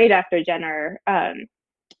right after Jenner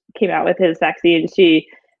came out with his vaccine, she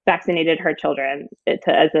vaccinated her children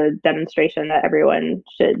as a demonstration that everyone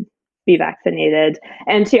should be vaccinated.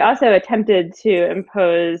 And she also attempted to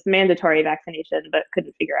impose mandatory vaccination, but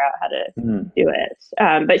couldn't figure out how to do it.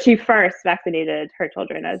 But she first vaccinated her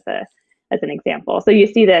children as an example. So you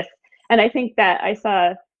see this, and I think that I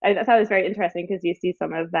thought it was very interesting because you see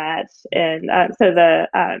some of that. And so the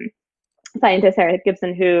scientist Sarah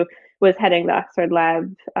Gibson, who was heading the Oxford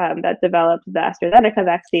lab that developed the AstraZeneca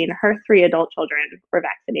vaccine, her 3 adult children were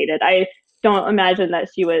vaccinated. I don't imagine that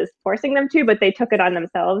she was forcing them to, but they took it on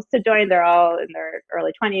themselves to join. They're all in their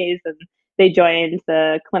early 20s, and they joined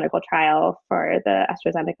the clinical trial for the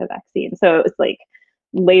AstraZeneca vaccine. So it was like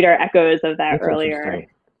later echoes of that. That's earlier.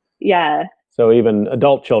 Yeah. So even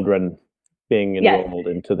adult children being enrolled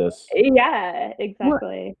into this. Yeah,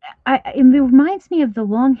 exactly. Well, it reminds me of the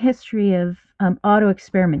long history of auto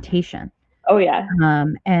experimentation. Oh yeah.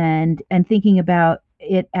 And thinking about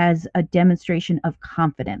it as a demonstration of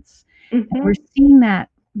confidence. And we're seeing that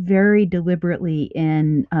very deliberately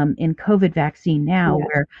in COVID vaccine now,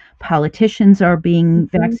 where politicians are being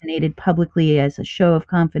vaccinated publicly as a show of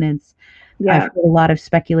confidence. I've heard a lot of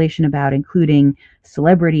speculation about including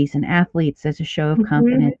celebrities and athletes as a show of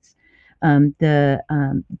confidence.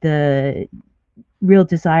 The real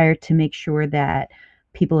desire to make sure that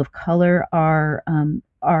people of color are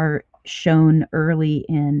shown early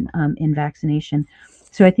in vaccination.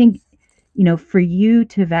 So I think, for you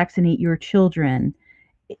to vaccinate your children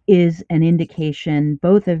is an indication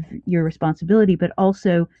both of your responsibility, but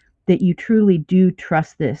also that you truly do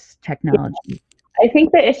trust this technology. I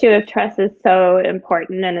think the issue of trust is so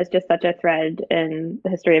important, and it's just such a thread in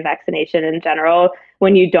the history of vaccination in general.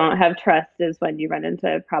 When you don't have trust is when you run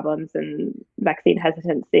into problems and vaccine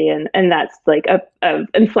hesitancy, and that's like a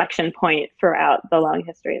inflection point throughout the long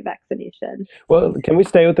history of vaccination. Well, can we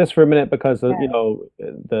stay with this for a minute? Because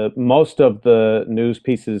the most of the news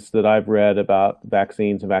pieces that I've read about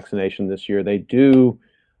vaccines and vaccination this year, they do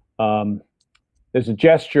there's a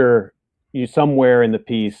gesture somewhere in the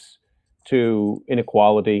piece to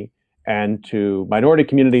inequality and to minority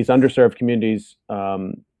communities, underserved communities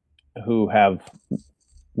who have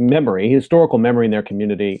historical memory in their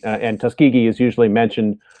community. And Tuskegee is usually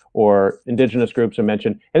mentioned, or indigenous groups are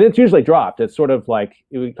mentioned, and it's usually dropped. It's sort of like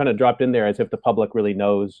it kind of dropped in there as if the public really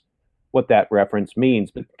knows what that reference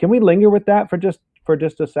means. But can we linger with that for just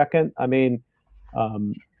a second? I mean,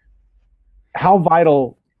 how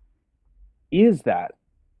vital is that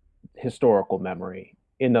historical memory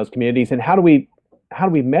in those communities, and how do we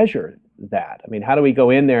measure that? I mean, how do we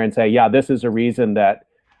go in there and say, yeah, this is a reason that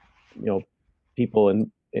people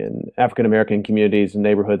in African American communities and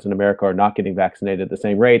neighborhoods in America are not getting vaccinated at the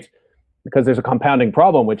same rates? Because there's a compounding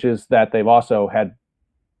problem, which is that they've also had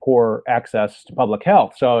poor access to public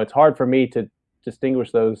health. So it's hard for me to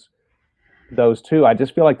distinguish those two. I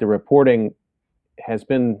just feel like the reporting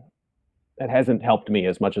hasn't helped me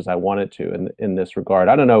as much as I wanted to in this regard.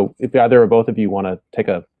 I don't know if either or both of you want to take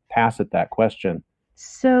a pass at that question.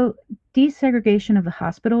 So desegregation of the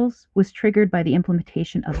hospitals was triggered by the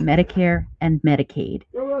implementation of Medicare and Medicaid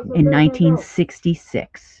in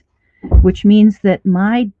 1966, which means that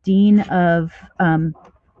my dean of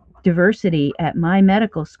diversity at my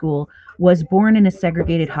medical school was born in a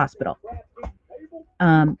segregated hospital.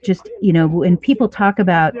 When people talk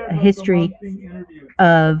about a history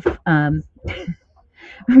of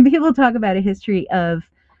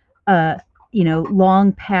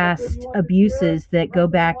long past abuses that go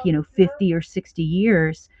back 50 or 60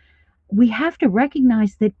 years, we have to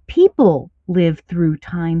recognize that people live through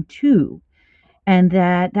time too, and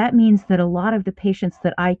that means that a lot of the patients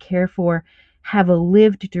that I care for have a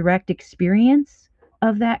lived direct experience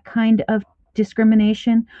of that kind of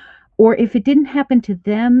discrimination. Or if it didn't happen to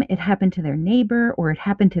them, it happened to their neighbor, or it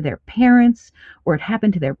happened to their parents, or it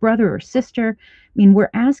happened to their brother or sister. I mean, we're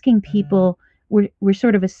asking people, we're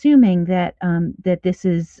sort of assuming that that this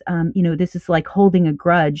is this is like holding a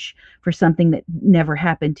grudge for something that never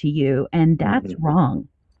happened to you, and that's wrong.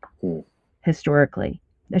 Historically,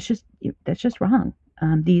 that's just wrong.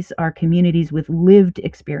 These are communities with lived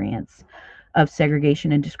experience of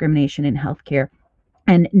segregation and discrimination in healthcare,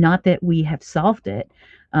 and not that we have solved it.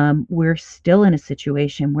 We're still in a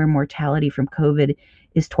situation where mortality from COVID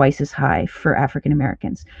is twice as high for African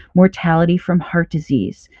Americans. Mortality from heart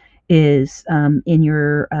disease is in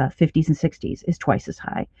your 50s and 60s is twice as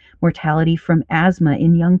high. Mortality from asthma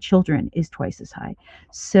in young children is twice as high.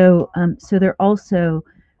 So there are also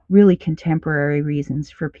really contemporary reasons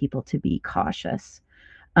for people to be cautious.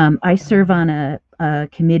 I serve on a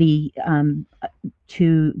committee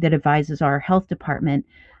that advises our health department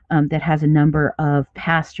that has a number of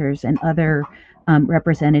pastors and other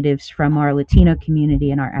representatives from our Latino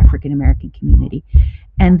community and our African American community.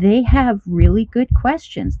 And they have really good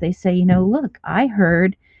questions. They say, look, I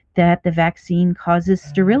heard that the vaccine causes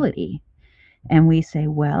sterility. And we say,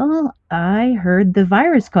 well, I heard the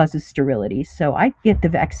virus causes sterility, so I'd get the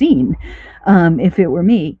vaccine if it were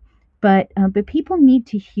me. But people need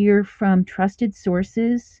to hear from trusted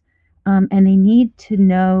sources, and they need to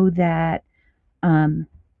know that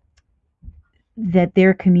that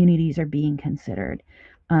their communities are being considered.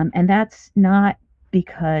 And that's not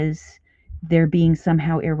because they're being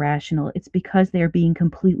somehow irrational. It's because they're being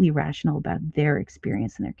completely rational about their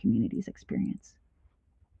experience and their community's experience.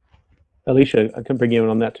 Alicia, I can bring you in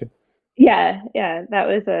on that too. Yeah, that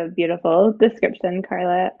was a beautiful description,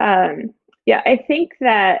 Carla. I think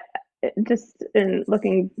that just in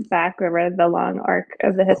looking back over the long arc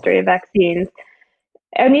of the history of vaccines,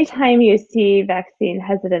 anytime you see vaccine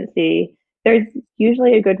hesitancy, there's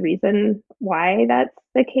usually a good reason why that's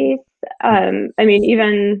the case.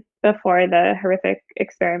 Even before the horrific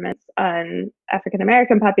experiments on African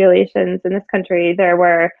American populations in this country, there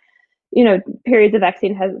were, periods of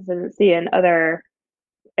vaccine hesitancy in other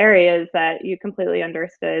areas that you completely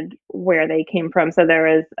understood where they came from. So there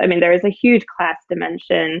is a huge class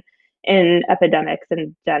dimension in epidemics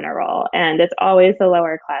in general, and it's always the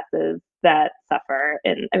lower classes that suffer.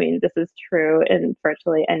 And this is true in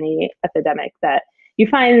virtually any epidemic, that you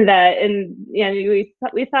find that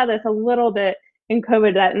we saw this a little bit in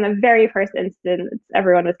COVID, that in the very first instance,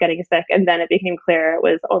 everyone was getting sick, and then it became clear it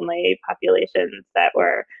was only populations that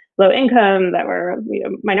were low income, that were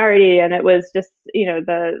minority, and it was just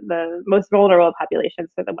the most vulnerable populations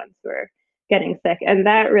are the ones who are getting sick, and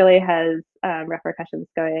that really has repercussions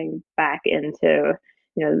going back into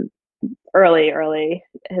early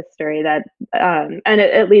history, that and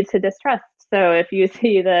it leads to distrust. So if you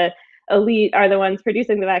see the elite are the ones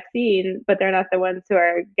producing the vaccine, but they're not the ones who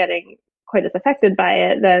are getting quite as affected by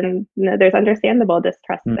it, then there's understandable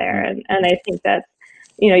distrust there. And I think that's,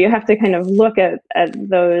 you have to kind of look at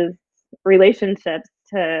those relationships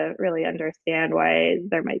to really understand why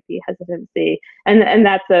there might be hesitancy. And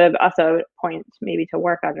that's also a point maybe to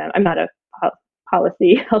work on them. I'm not a health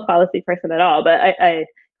policy person at all, but I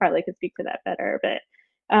probably could speak to that better.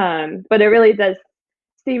 But it really does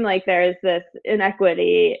seem like there's this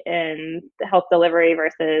inequity in health delivery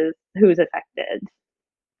versus who's affected.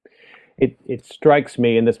 It strikes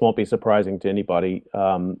me, and this won't be surprising to anybody,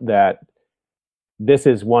 that this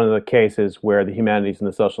is one of the cases where the humanities and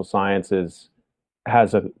the social sciences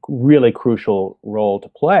has a really crucial role to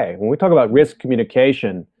play. When we talk about risk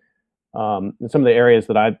communication, in some of the areas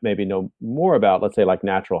that I maybe know more about, let's say like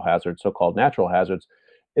natural hazards, so-called natural hazards,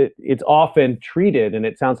 it's often treated, and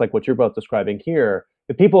it sounds like what you're both describing here,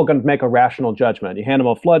 that people are going to make a rational judgment. You hand them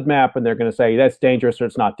a flood map and they're going to say that's dangerous or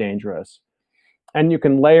it's not dangerous. And you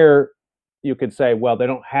could say, well, they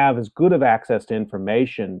don't have as good of access to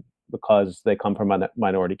information because they come from a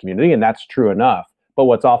minority community, and that's true enough. But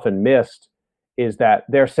what's often missed is that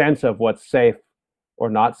their sense of what's safe or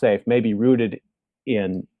not safe may be rooted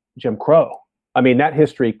in Jim Crow. That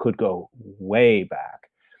history could go way back.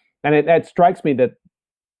 And it strikes me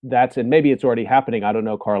and maybe it's already happening. I don't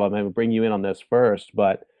know, Carla, I'm going to bring you in on this first,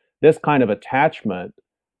 but this kind of attachment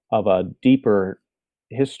of a deeper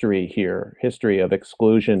history of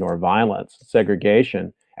exclusion or violence,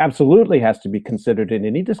 segregation, absolutely has to be considered in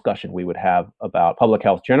any discussion we would have about public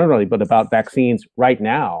health generally, but about vaccines right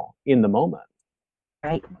now in the moment.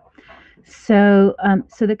 Right. So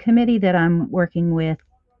the committee that I'm working with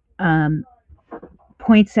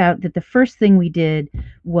points out that the first thing we did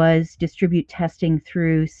was distribute testing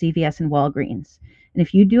through CVS and Walgreens. And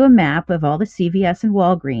if you do a map of all the CVS and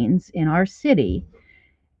Walgreens in our city,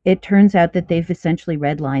 it turns out that they've essentially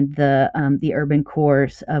redlined the urban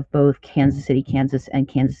cores of both Kansas City, Kansas, and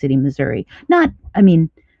Kansas City, Missouri.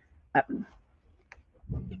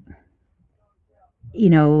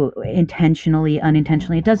 Intentionally,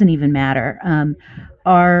 unintentionally, it doesn't even matter.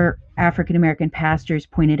 Our African American pastors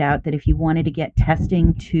pointed out that if you wanted to get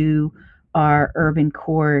testing to our urban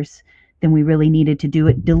cores, then we really needed to do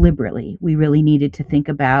it deliberately. We really needed to think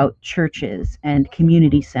about churches and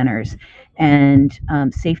community centers and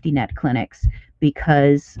safety net clinics,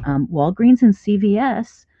 because Walgreens and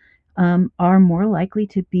CVS are more likely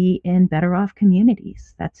to be in better off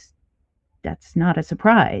communities. That's that's not a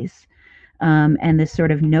surprise. And this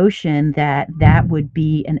sort of notion that that would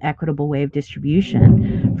be an equitable way of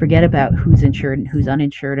distribution, forget about who's insured and who's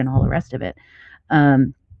uninsured and all the rest of it,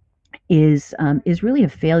 is really a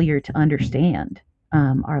failure to understand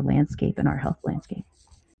our landscape and our health landscape.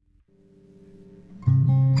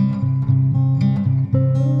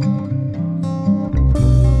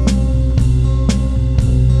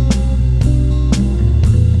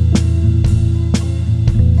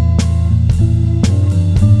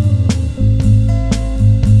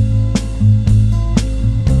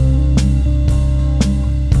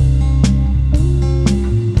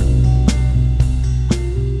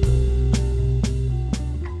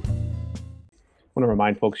 I want to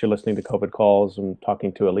remind folks you're listening to COVID Calls. I'm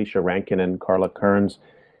talking to Alicia Rankin and Carla Kearns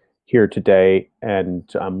here today, and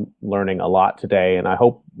I'm learning a lot today. And I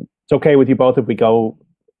hope it's okay with you both if we go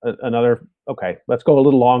another. Okay, let's go a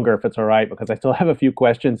little longer if it's all right, because I still have a few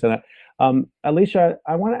questions. And Alicia,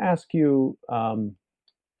 I want to ask you,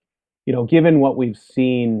 given what we've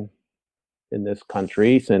seen in this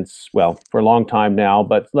country since, well, for a long time now,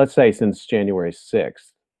 but let's say since January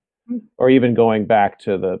 6th, or even going back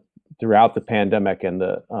to throughout the pandemic and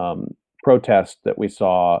the protests that we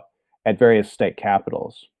saw at various state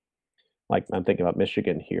capitals, like I'm thinking about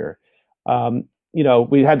Michigan here.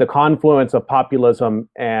 We had the confluence of populism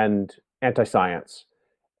and anti-science,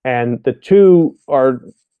 and the two are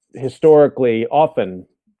historically often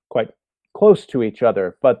quite close to each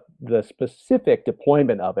other, but the specific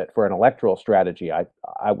deployment of it for an electoral strategy, I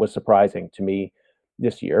was surprising to me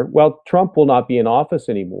this year. Well, Trump will not be in office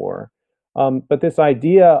anymore. But this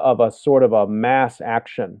idea of a sort of a mass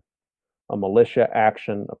action, a militia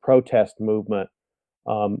action, a protest movement,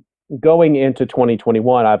 going into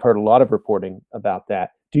 2021, I've heard a lot of reporting about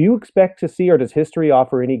that. Do you expect to see, or does history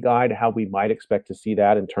offer any guide how we might expect to see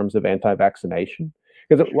that in terms of anti-vaccination?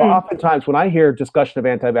 Because oftentimes when I hear discussion of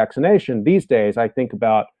anti-vaccination these days, I think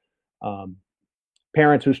about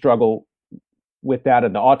parents who struggle with that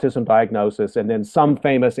and the autism diagnosis, and then some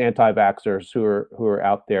famous anti-vaxxers who are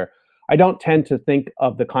out there. I don't tend to think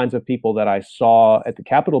of the kinds of people that I saw at the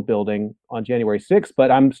Capitol building on January 6th,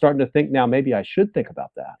 but I'm starting to think now maybe I should think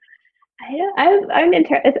about that.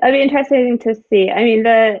 It'd be interesting to see. I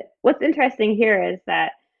mean, what's interesting here is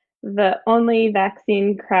that the only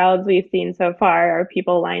vaccine crowds we've seen so far are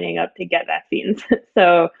people lining up to get vaccines.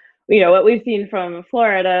 So, what we've seen from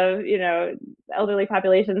Florida, elderly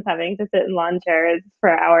populations having to sit in lawn chairs for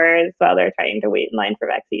hours while they're trying to wait in line for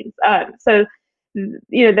vaccines.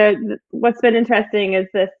 What's been interesting is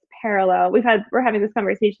this parallel. We're having this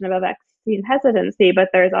conversation about vaccine hesitancy, but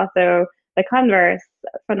there's also the converse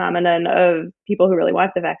phenomenon of people who really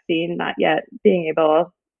want the vaccine not yet being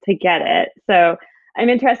able to get it. So I'm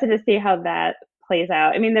interested to see how that plays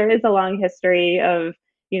out. I mean, there is a long history of,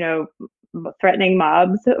 threatening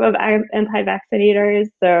mobs of anti-vaccinators.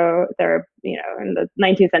 So there, in the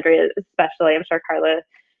 19th century, especially, I'm sure Carla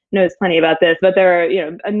knows plenty about this, but there are,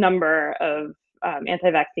 a number of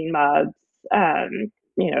anti-vaccine mobs.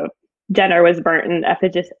 Jenner was burnt in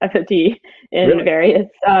effigy in Really? Various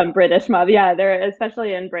British mobs. Yeah,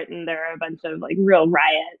 especially in Britain, there are a bunch of real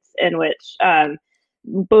riots in which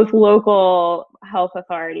both local health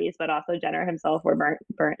authorities, but also Jenner himself, were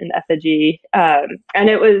burnt in effigy. And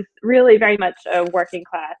it was really very much a working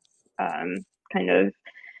class kind of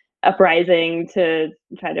uprising to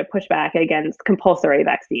try to push back against compulsory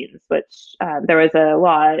vaccines, which there was a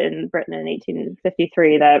law in Britain in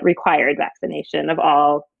 1853 that required vaccination of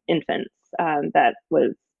all infants that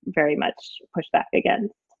was very much pushed back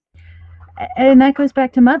against. And that goes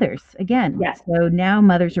back to mothers again. Yeah. So now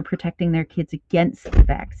mothers are protecting their kids against the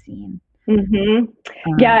vaccine. Mm-hmm.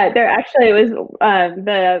 Yeah, it was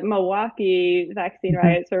the Milwaukee vaccine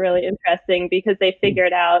riots were really interesting because they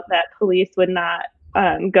figured out that police would not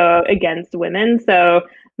go against women. So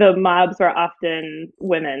the mobs were often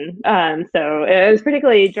women. So it was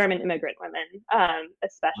particularly German immigrant women,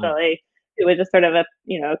 especially, who would just sort of,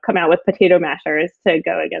 come out with potato mashers to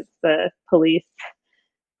go against the police.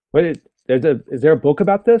 Is there a book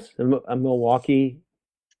about this? A Milwaukee?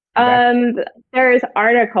 There's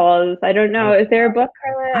articles. I don't know. Is there a book,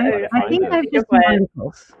 Carla? I think I've just seen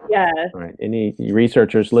articles. Yeah. All right. Any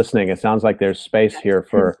researchers listening? It sounds like there's space here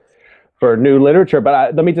for new literature.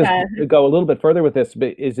 But let me just go a little bit further with this.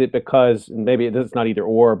 Is it because maybe it's not either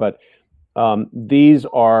or, but these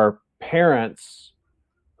are parents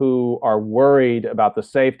who are worried about the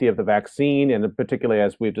safety of the vaccine, and particularly,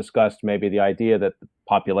 as we've discussed, maybe the idea that the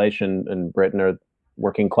population in Britain or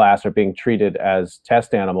working class are being treated as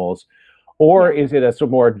test animals, Or is it a sort of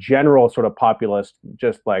more general sort of populist,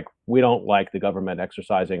 just like we don't like the government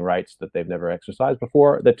exercising rights that they've never exercised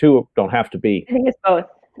before? The two don't have to be. I think it's both.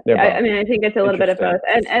 They're both. I mean, I think it's a little bit of both.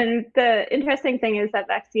 And the interesting thing is that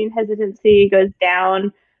vaccine hesitancy goes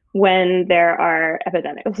down when there are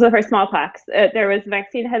epidemics. So for smallpox, there was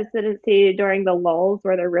vaccine hesitancy during the lulls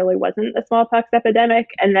where there really wasn't a smallpox epidemic.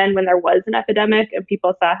 And then when there was an epidemic and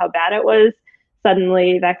people saw how bad it was,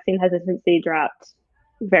 suddenly vaccine hesitancy dropped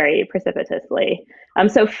very precipitously.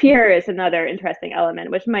 So fear is another interesting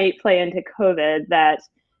element, which might play into COVID, that,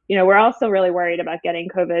 you know, we're also really worried about getting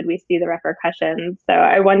COVID. We see the repercussions. So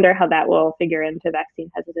I wonder how that will figure into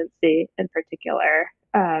vaccine hesitancy in particular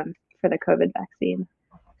for the COVID vaccine.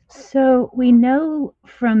 So we know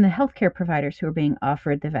from the healthcare providers who are being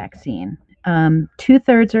offered the vaccine,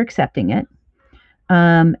 2/3 are accepting it.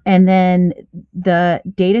 And then the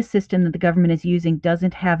data system that the government is using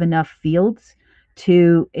doesn't have enough fields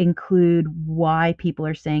to include why people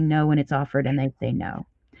are saying no when it's offered and they say no.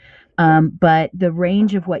 But the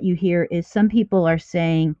range of what you hear is some people are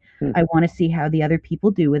saying, I want to see how the other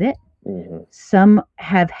people do with it. Mm-hmm. Some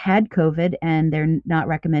have had COVID and they're not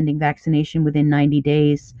recommending vaccination within 90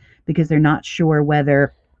 days because they're not sure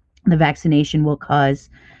whether the vaccination will cause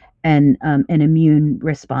an immune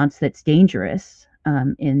response that's dangerous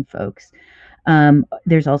in folks.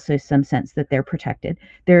 There's also some sense that they're protected.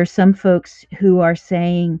 There are some folks who are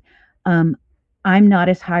saying, I'm not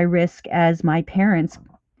as high risk as my parents.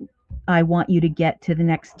 I want you to get to the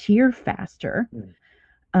next tier faster.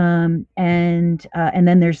 And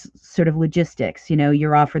then there's sort of logistics. You know,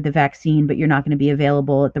 you're offered the vaccine, but you're not going to be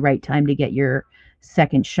available at the right time to get your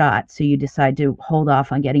second shot. So you decide to hold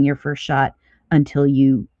off on getting your first shot until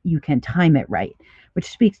you can time it right, which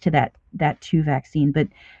speaks to that 2 vaccine. But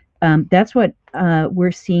that's what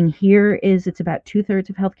we're seeing here is it's about 2/3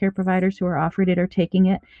 of healthcare providers who are offered it are taking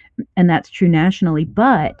it. And that's true nationally.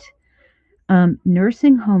 But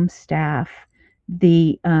nursing home staff,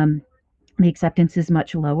 the acceptance is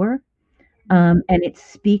much lower. And it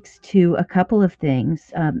speaks to a couple of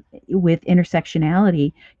things. With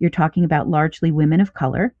intersectionality, you're talking about largely women of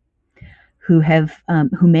color who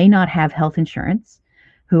may not have health insurance,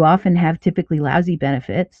 who often have typically lousy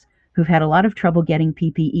benefits, who've had a lot of trouble getting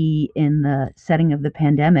PPE in the setting of the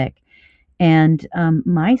pandemic. And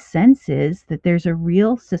my sense is that there's a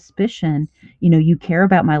real suspicion, you know, you care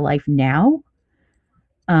about my life now.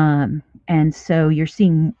 And so you're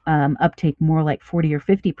seeing uptake more like 40 or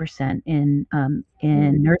 50% in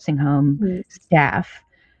nursing home staff,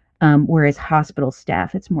 whereas hospital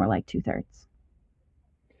staff, it's more like 2/3.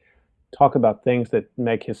 Talk about things that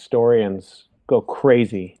make historians go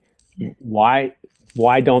crazy. Why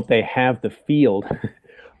don't they have the field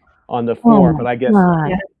on the floor? But I guess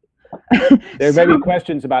there may be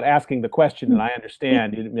questions about asking the question, and I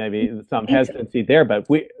understand maybe some hesitancy there, but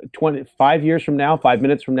 5 years from now, 5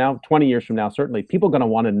 minutes from now, 20 years from now, certainly people are going to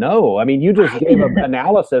want to know. I mean, you just gave an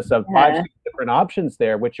analysis of 5-6 different options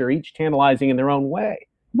there, which are each tantalizing in their own way.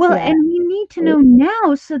 Well, and we need to know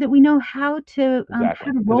now so that we know how to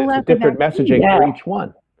roll out different messaging for each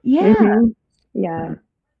one. Yeah. Mm-hmm. Yeah.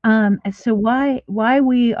 So why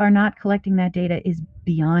we are not collecting that data is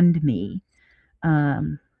beyond me.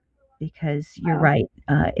 Because you're right.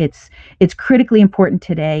 It's critically important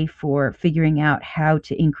today for figuring out how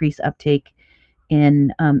to increase uptake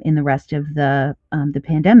in the rest of the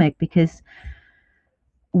pandemic, because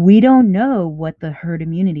we don't know what the herd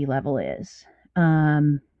immunity level is.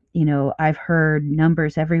 You know, I've heard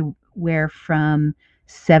numbers everywhere from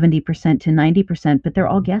 70% to 90%, but they're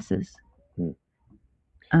all guesses.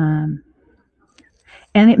 And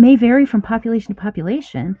it may vary from population to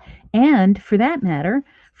population, and for that matter,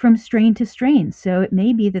 from strain to strain. So it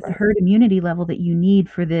may be that the herd immunity level that you need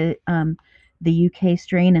for the UK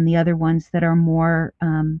strain and the other ones that are more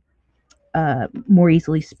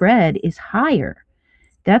easily spread is higher.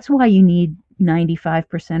 That's why you need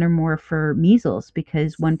 95% or more for measles,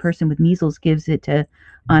 because one person with measles gives it to,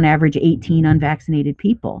 on average, 18 unvaccinated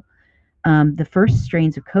people. The first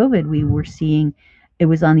strains of COVID we were seeing, it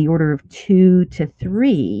was on the order of 2 to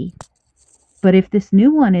 3. But if this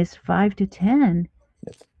new one is 5 to 10,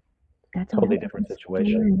 that's a totally different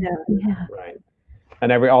situation. Yeah. Right.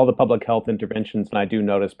 And all the public health interventions, and I do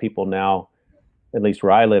notice people now, at least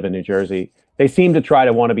where I live in New Jersey, they seem to try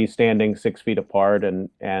to want to be standing 6 feet apart, and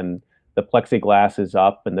the plexiglass is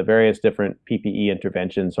up, and the various different PPE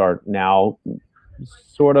interventions are now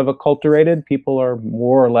sort of acculturated. People are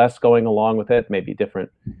more or less going along with it, maybe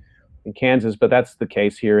different in Kansas, but that's the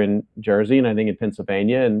case here in Jersey, and I think in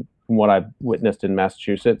Pennsylvania, and from what I've witnessed in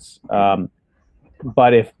Massachusetts.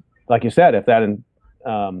 But if, like you said, if that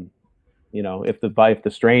if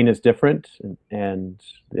the strain is different and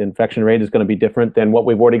the infection rate is going to be different, then what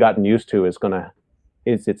we've already gotten used to is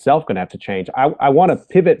itself going to have to change. I want to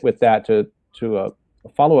pivot with that to a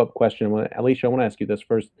follow-up question. Alicia, I want to ask you this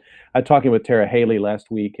first. I was talking with Tara Haley last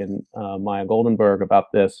week and Maya Goldenberg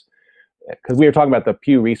about this, because we were talking about the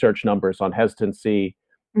Pew Research numbers on hesitancy,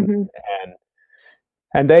 Mm-hmm.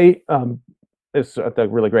 and they it's a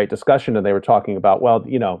really great discussion, and they were talking about, well,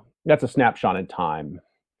 that's a snapshot in time,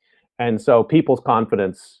 and so people's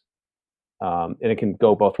confidence, and it can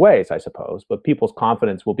go both ways, I suppose, but people's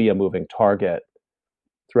confidence will be a moving target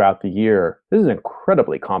throughout the year. This is an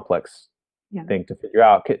incredibly complex thing to figure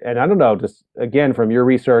out. And I don't know, just again, from your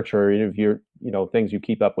research or any of your, things you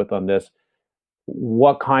keep up with on this,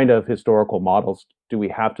 what kind of historical models do we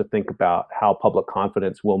have to think about how public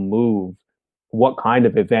confidence will move? What kind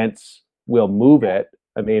of events will move it?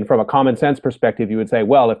 I mean, from a common sense perspective, you would say,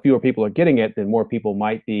 well, if fewer people are getting it, then more people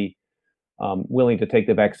might be willing to take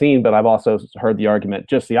the vaccine. But I've also heard the argument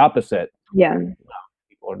just the opposite. Yeah.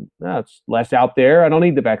 People it's less out there. I don't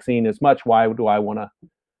need the vaccine as much. Why do I want to?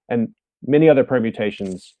 And many other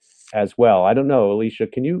permutations as well. I don't know, Alicia,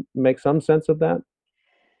 can you make some sense of that?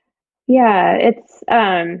 Yeah, it's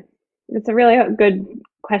a really good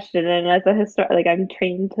question, and as a historian, I'm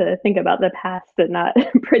trained to think about the past and not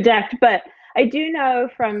project. But I do know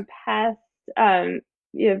from past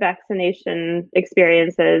vaccination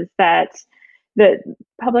experiences that the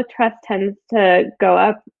public trust tends to go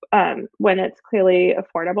up when it's clearly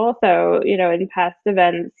affordable. So, in past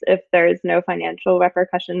events, if there's no financial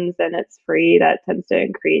repercussions and it's free, that tends to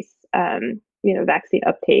increase vaccine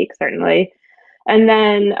uptake, certainly. And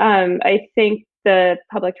then I think the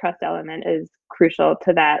public trust element is crucial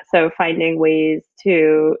to that. So finding ways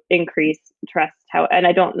to increase trust. And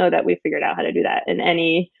I don't know that we figured out how to do that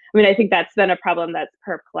I think that's been a problem that's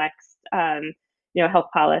perplexed, health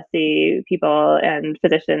policy people and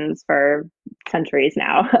physicians for centuries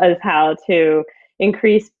now, as how to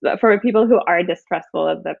increase, for people who are distrustful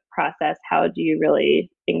of the process, how do you really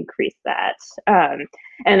increase that?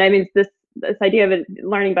 And I mean, this idea of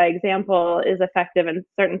learning by example is effective in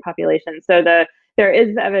certain populations. So there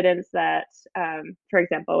is evidence that, for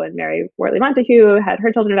example, when Mary Wortley Montagu had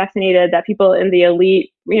her children vaccinated, that people in the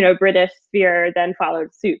elite, British sphere then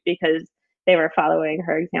followed suit because they were following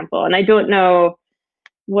her example. And I don't know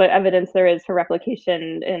what evidence there is for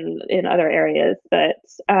replication in other areas, but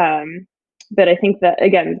I think that,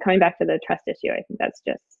 again, coming back to the trust issue, I think that's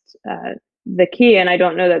just the key. And I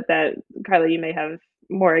don't know that Carla, you may have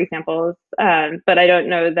more examples, but I don't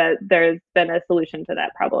know that there's been a solution to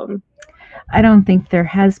that problem. I don't think there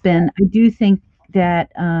has been. I do think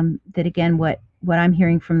that that again, what I'm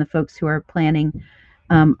hearing from the folks who are planning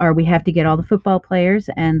are we have to get all the football players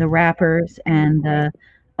and the rappers and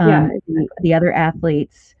the other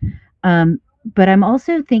athletes. But I'm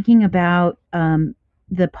also thinking about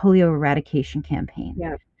the polio eradication campaign.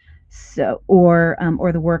 Yeah. So, or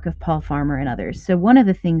the work of Paul Farmer and others. So one of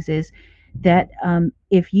the things is that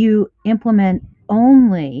if you implement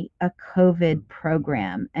only a COVID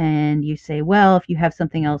program and you say, well, if you have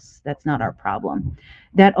something else, that's not our problem,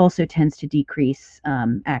 that also tends to decrease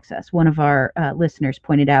access. One of our listeners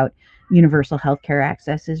pointed out universal healthcare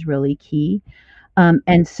access is really key.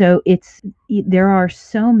 And so there are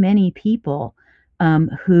so many people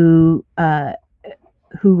who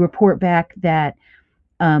report back that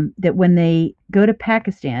that when they go to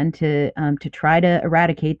Pakistan to try to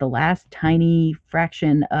eradicate the last tiny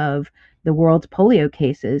fraction of the world's polio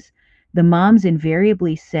cases, the moms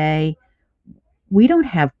invariably say, we don't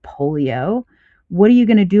have polio. What are you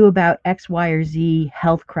going to do about X, Y, or Z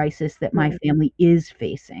health crisis that my family is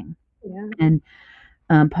facing? Yeah.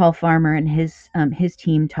 And Paul Farmer and his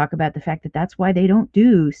team talk about the fact that that's why they don't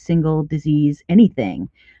do single disease anything.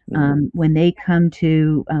 When they come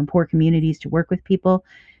to poor communities to work with people,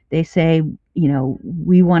 they say,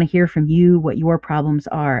 we want to hear from you what your problems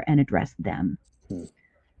are and address them.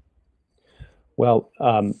 Well,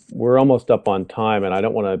 we're almost up on time, and I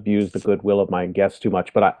don't want to abuse the goodwill of my guests too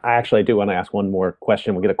much, but I actually do want to ask one more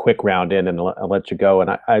question. We'll get a quick round in, and I'll let you go.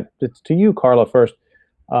 And it's to you, Carla, first.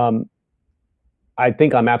 I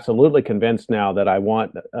think I'm absolutely convinced now that I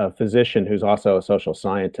want a physician who's also a social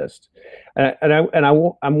scientist,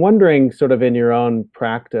 I'm wondering, sort of in your own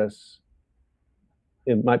practice,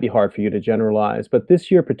 it might be hard for you to generalize, but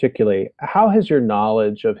this year particularly, how has your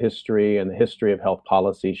knowledge of history and the history of health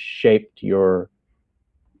policy shaped your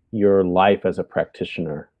life as a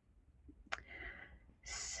practitioner?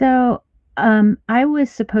 So I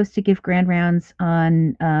was supposed to give grand rounds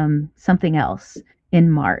on something else in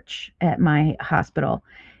March at my hospital.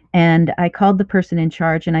 And I called the person in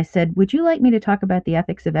charge and I said, "Would you like me to talk about the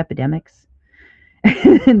ethics of epidemics?"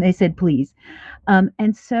 And they said, "Please."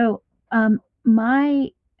 And so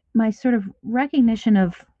my sort of recognition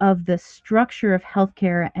of the structure of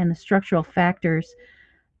healthcare and the structural factors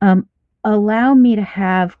um, allow me to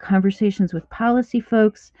have conversations with policy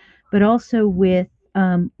folks, but also with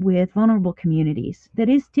vulnerable communities that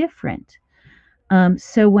is different.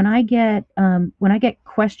 So when I get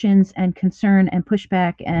questions and concern and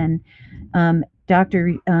pushback and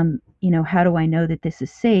doctor, how do I know that this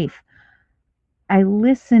is safe? I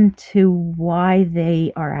listen to why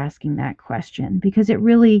they are asking that question, because it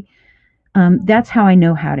really that's how I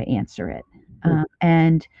know how to answer it.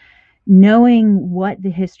 And knowing what the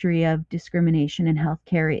history of discrimination in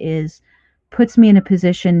healthcare is puts me in a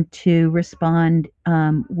position to respond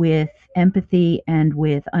with empathy and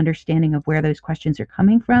with understanding of where those questions are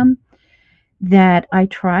coming from, that I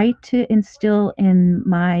try to instill in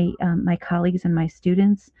my colleagues and my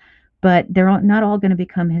students, but they're not all going to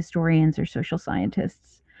become historians or social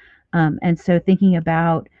scientists. And so thinking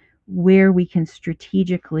about where we can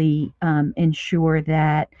strategically ensure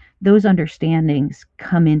that those understandings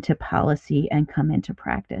come into policy and come into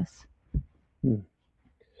practice.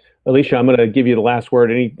 Alicia, I'm going to give you the last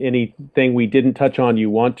word. Anything we didn't touch on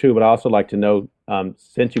you want to, but I also like to know,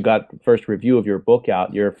 since you got the first review of your book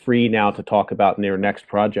out, you're free now to talk about your next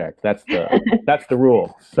project. That's the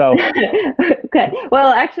rule. So okay.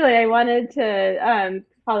 Well, actually, I wanted to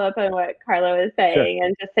follow up on what Carla was saying, sure,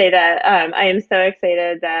 and just say that I am so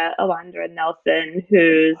excited that Alondra Nelson,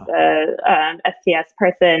 who's a STS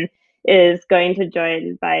person, is going to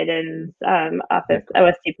join Biden's office,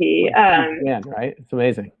 OSTP. Right? It's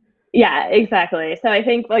amazing. Yeah, exactly. So I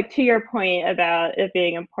think, like, to your point about it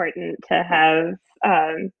being important to have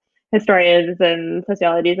historians and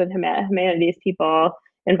sociologists and humanities people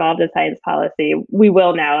involved in science policy, we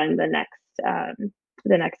will now in the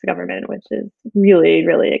next government, which is really,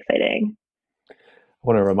 really exciting. I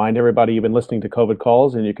want to remind everybody you've been listening to COVID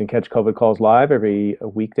Calls, and you can catch COVID Calls live every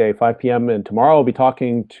weekday, 5 p.m. And tomorrow I'll be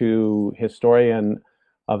talking to historian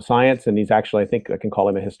of science, and he's actually, I think I can call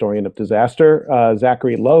him a historian of disaster,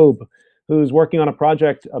 Zachary Loeb, who's working on a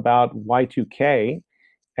project about Y2K,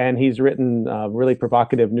 and he's written really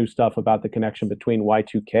provocative new stuff about the connection between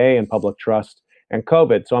Y2K and public trust and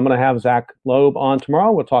COVID. So I'm going to have Zach Loeb on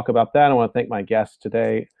tomorrow. We'll talk about that. I want to thank my guests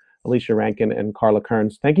today, Alicia Rankin and Carla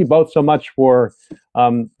Kearns. Thank you both so much for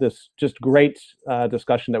this just great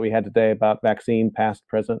discussion that we had today about vaccine, past,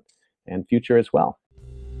 present, and future as well.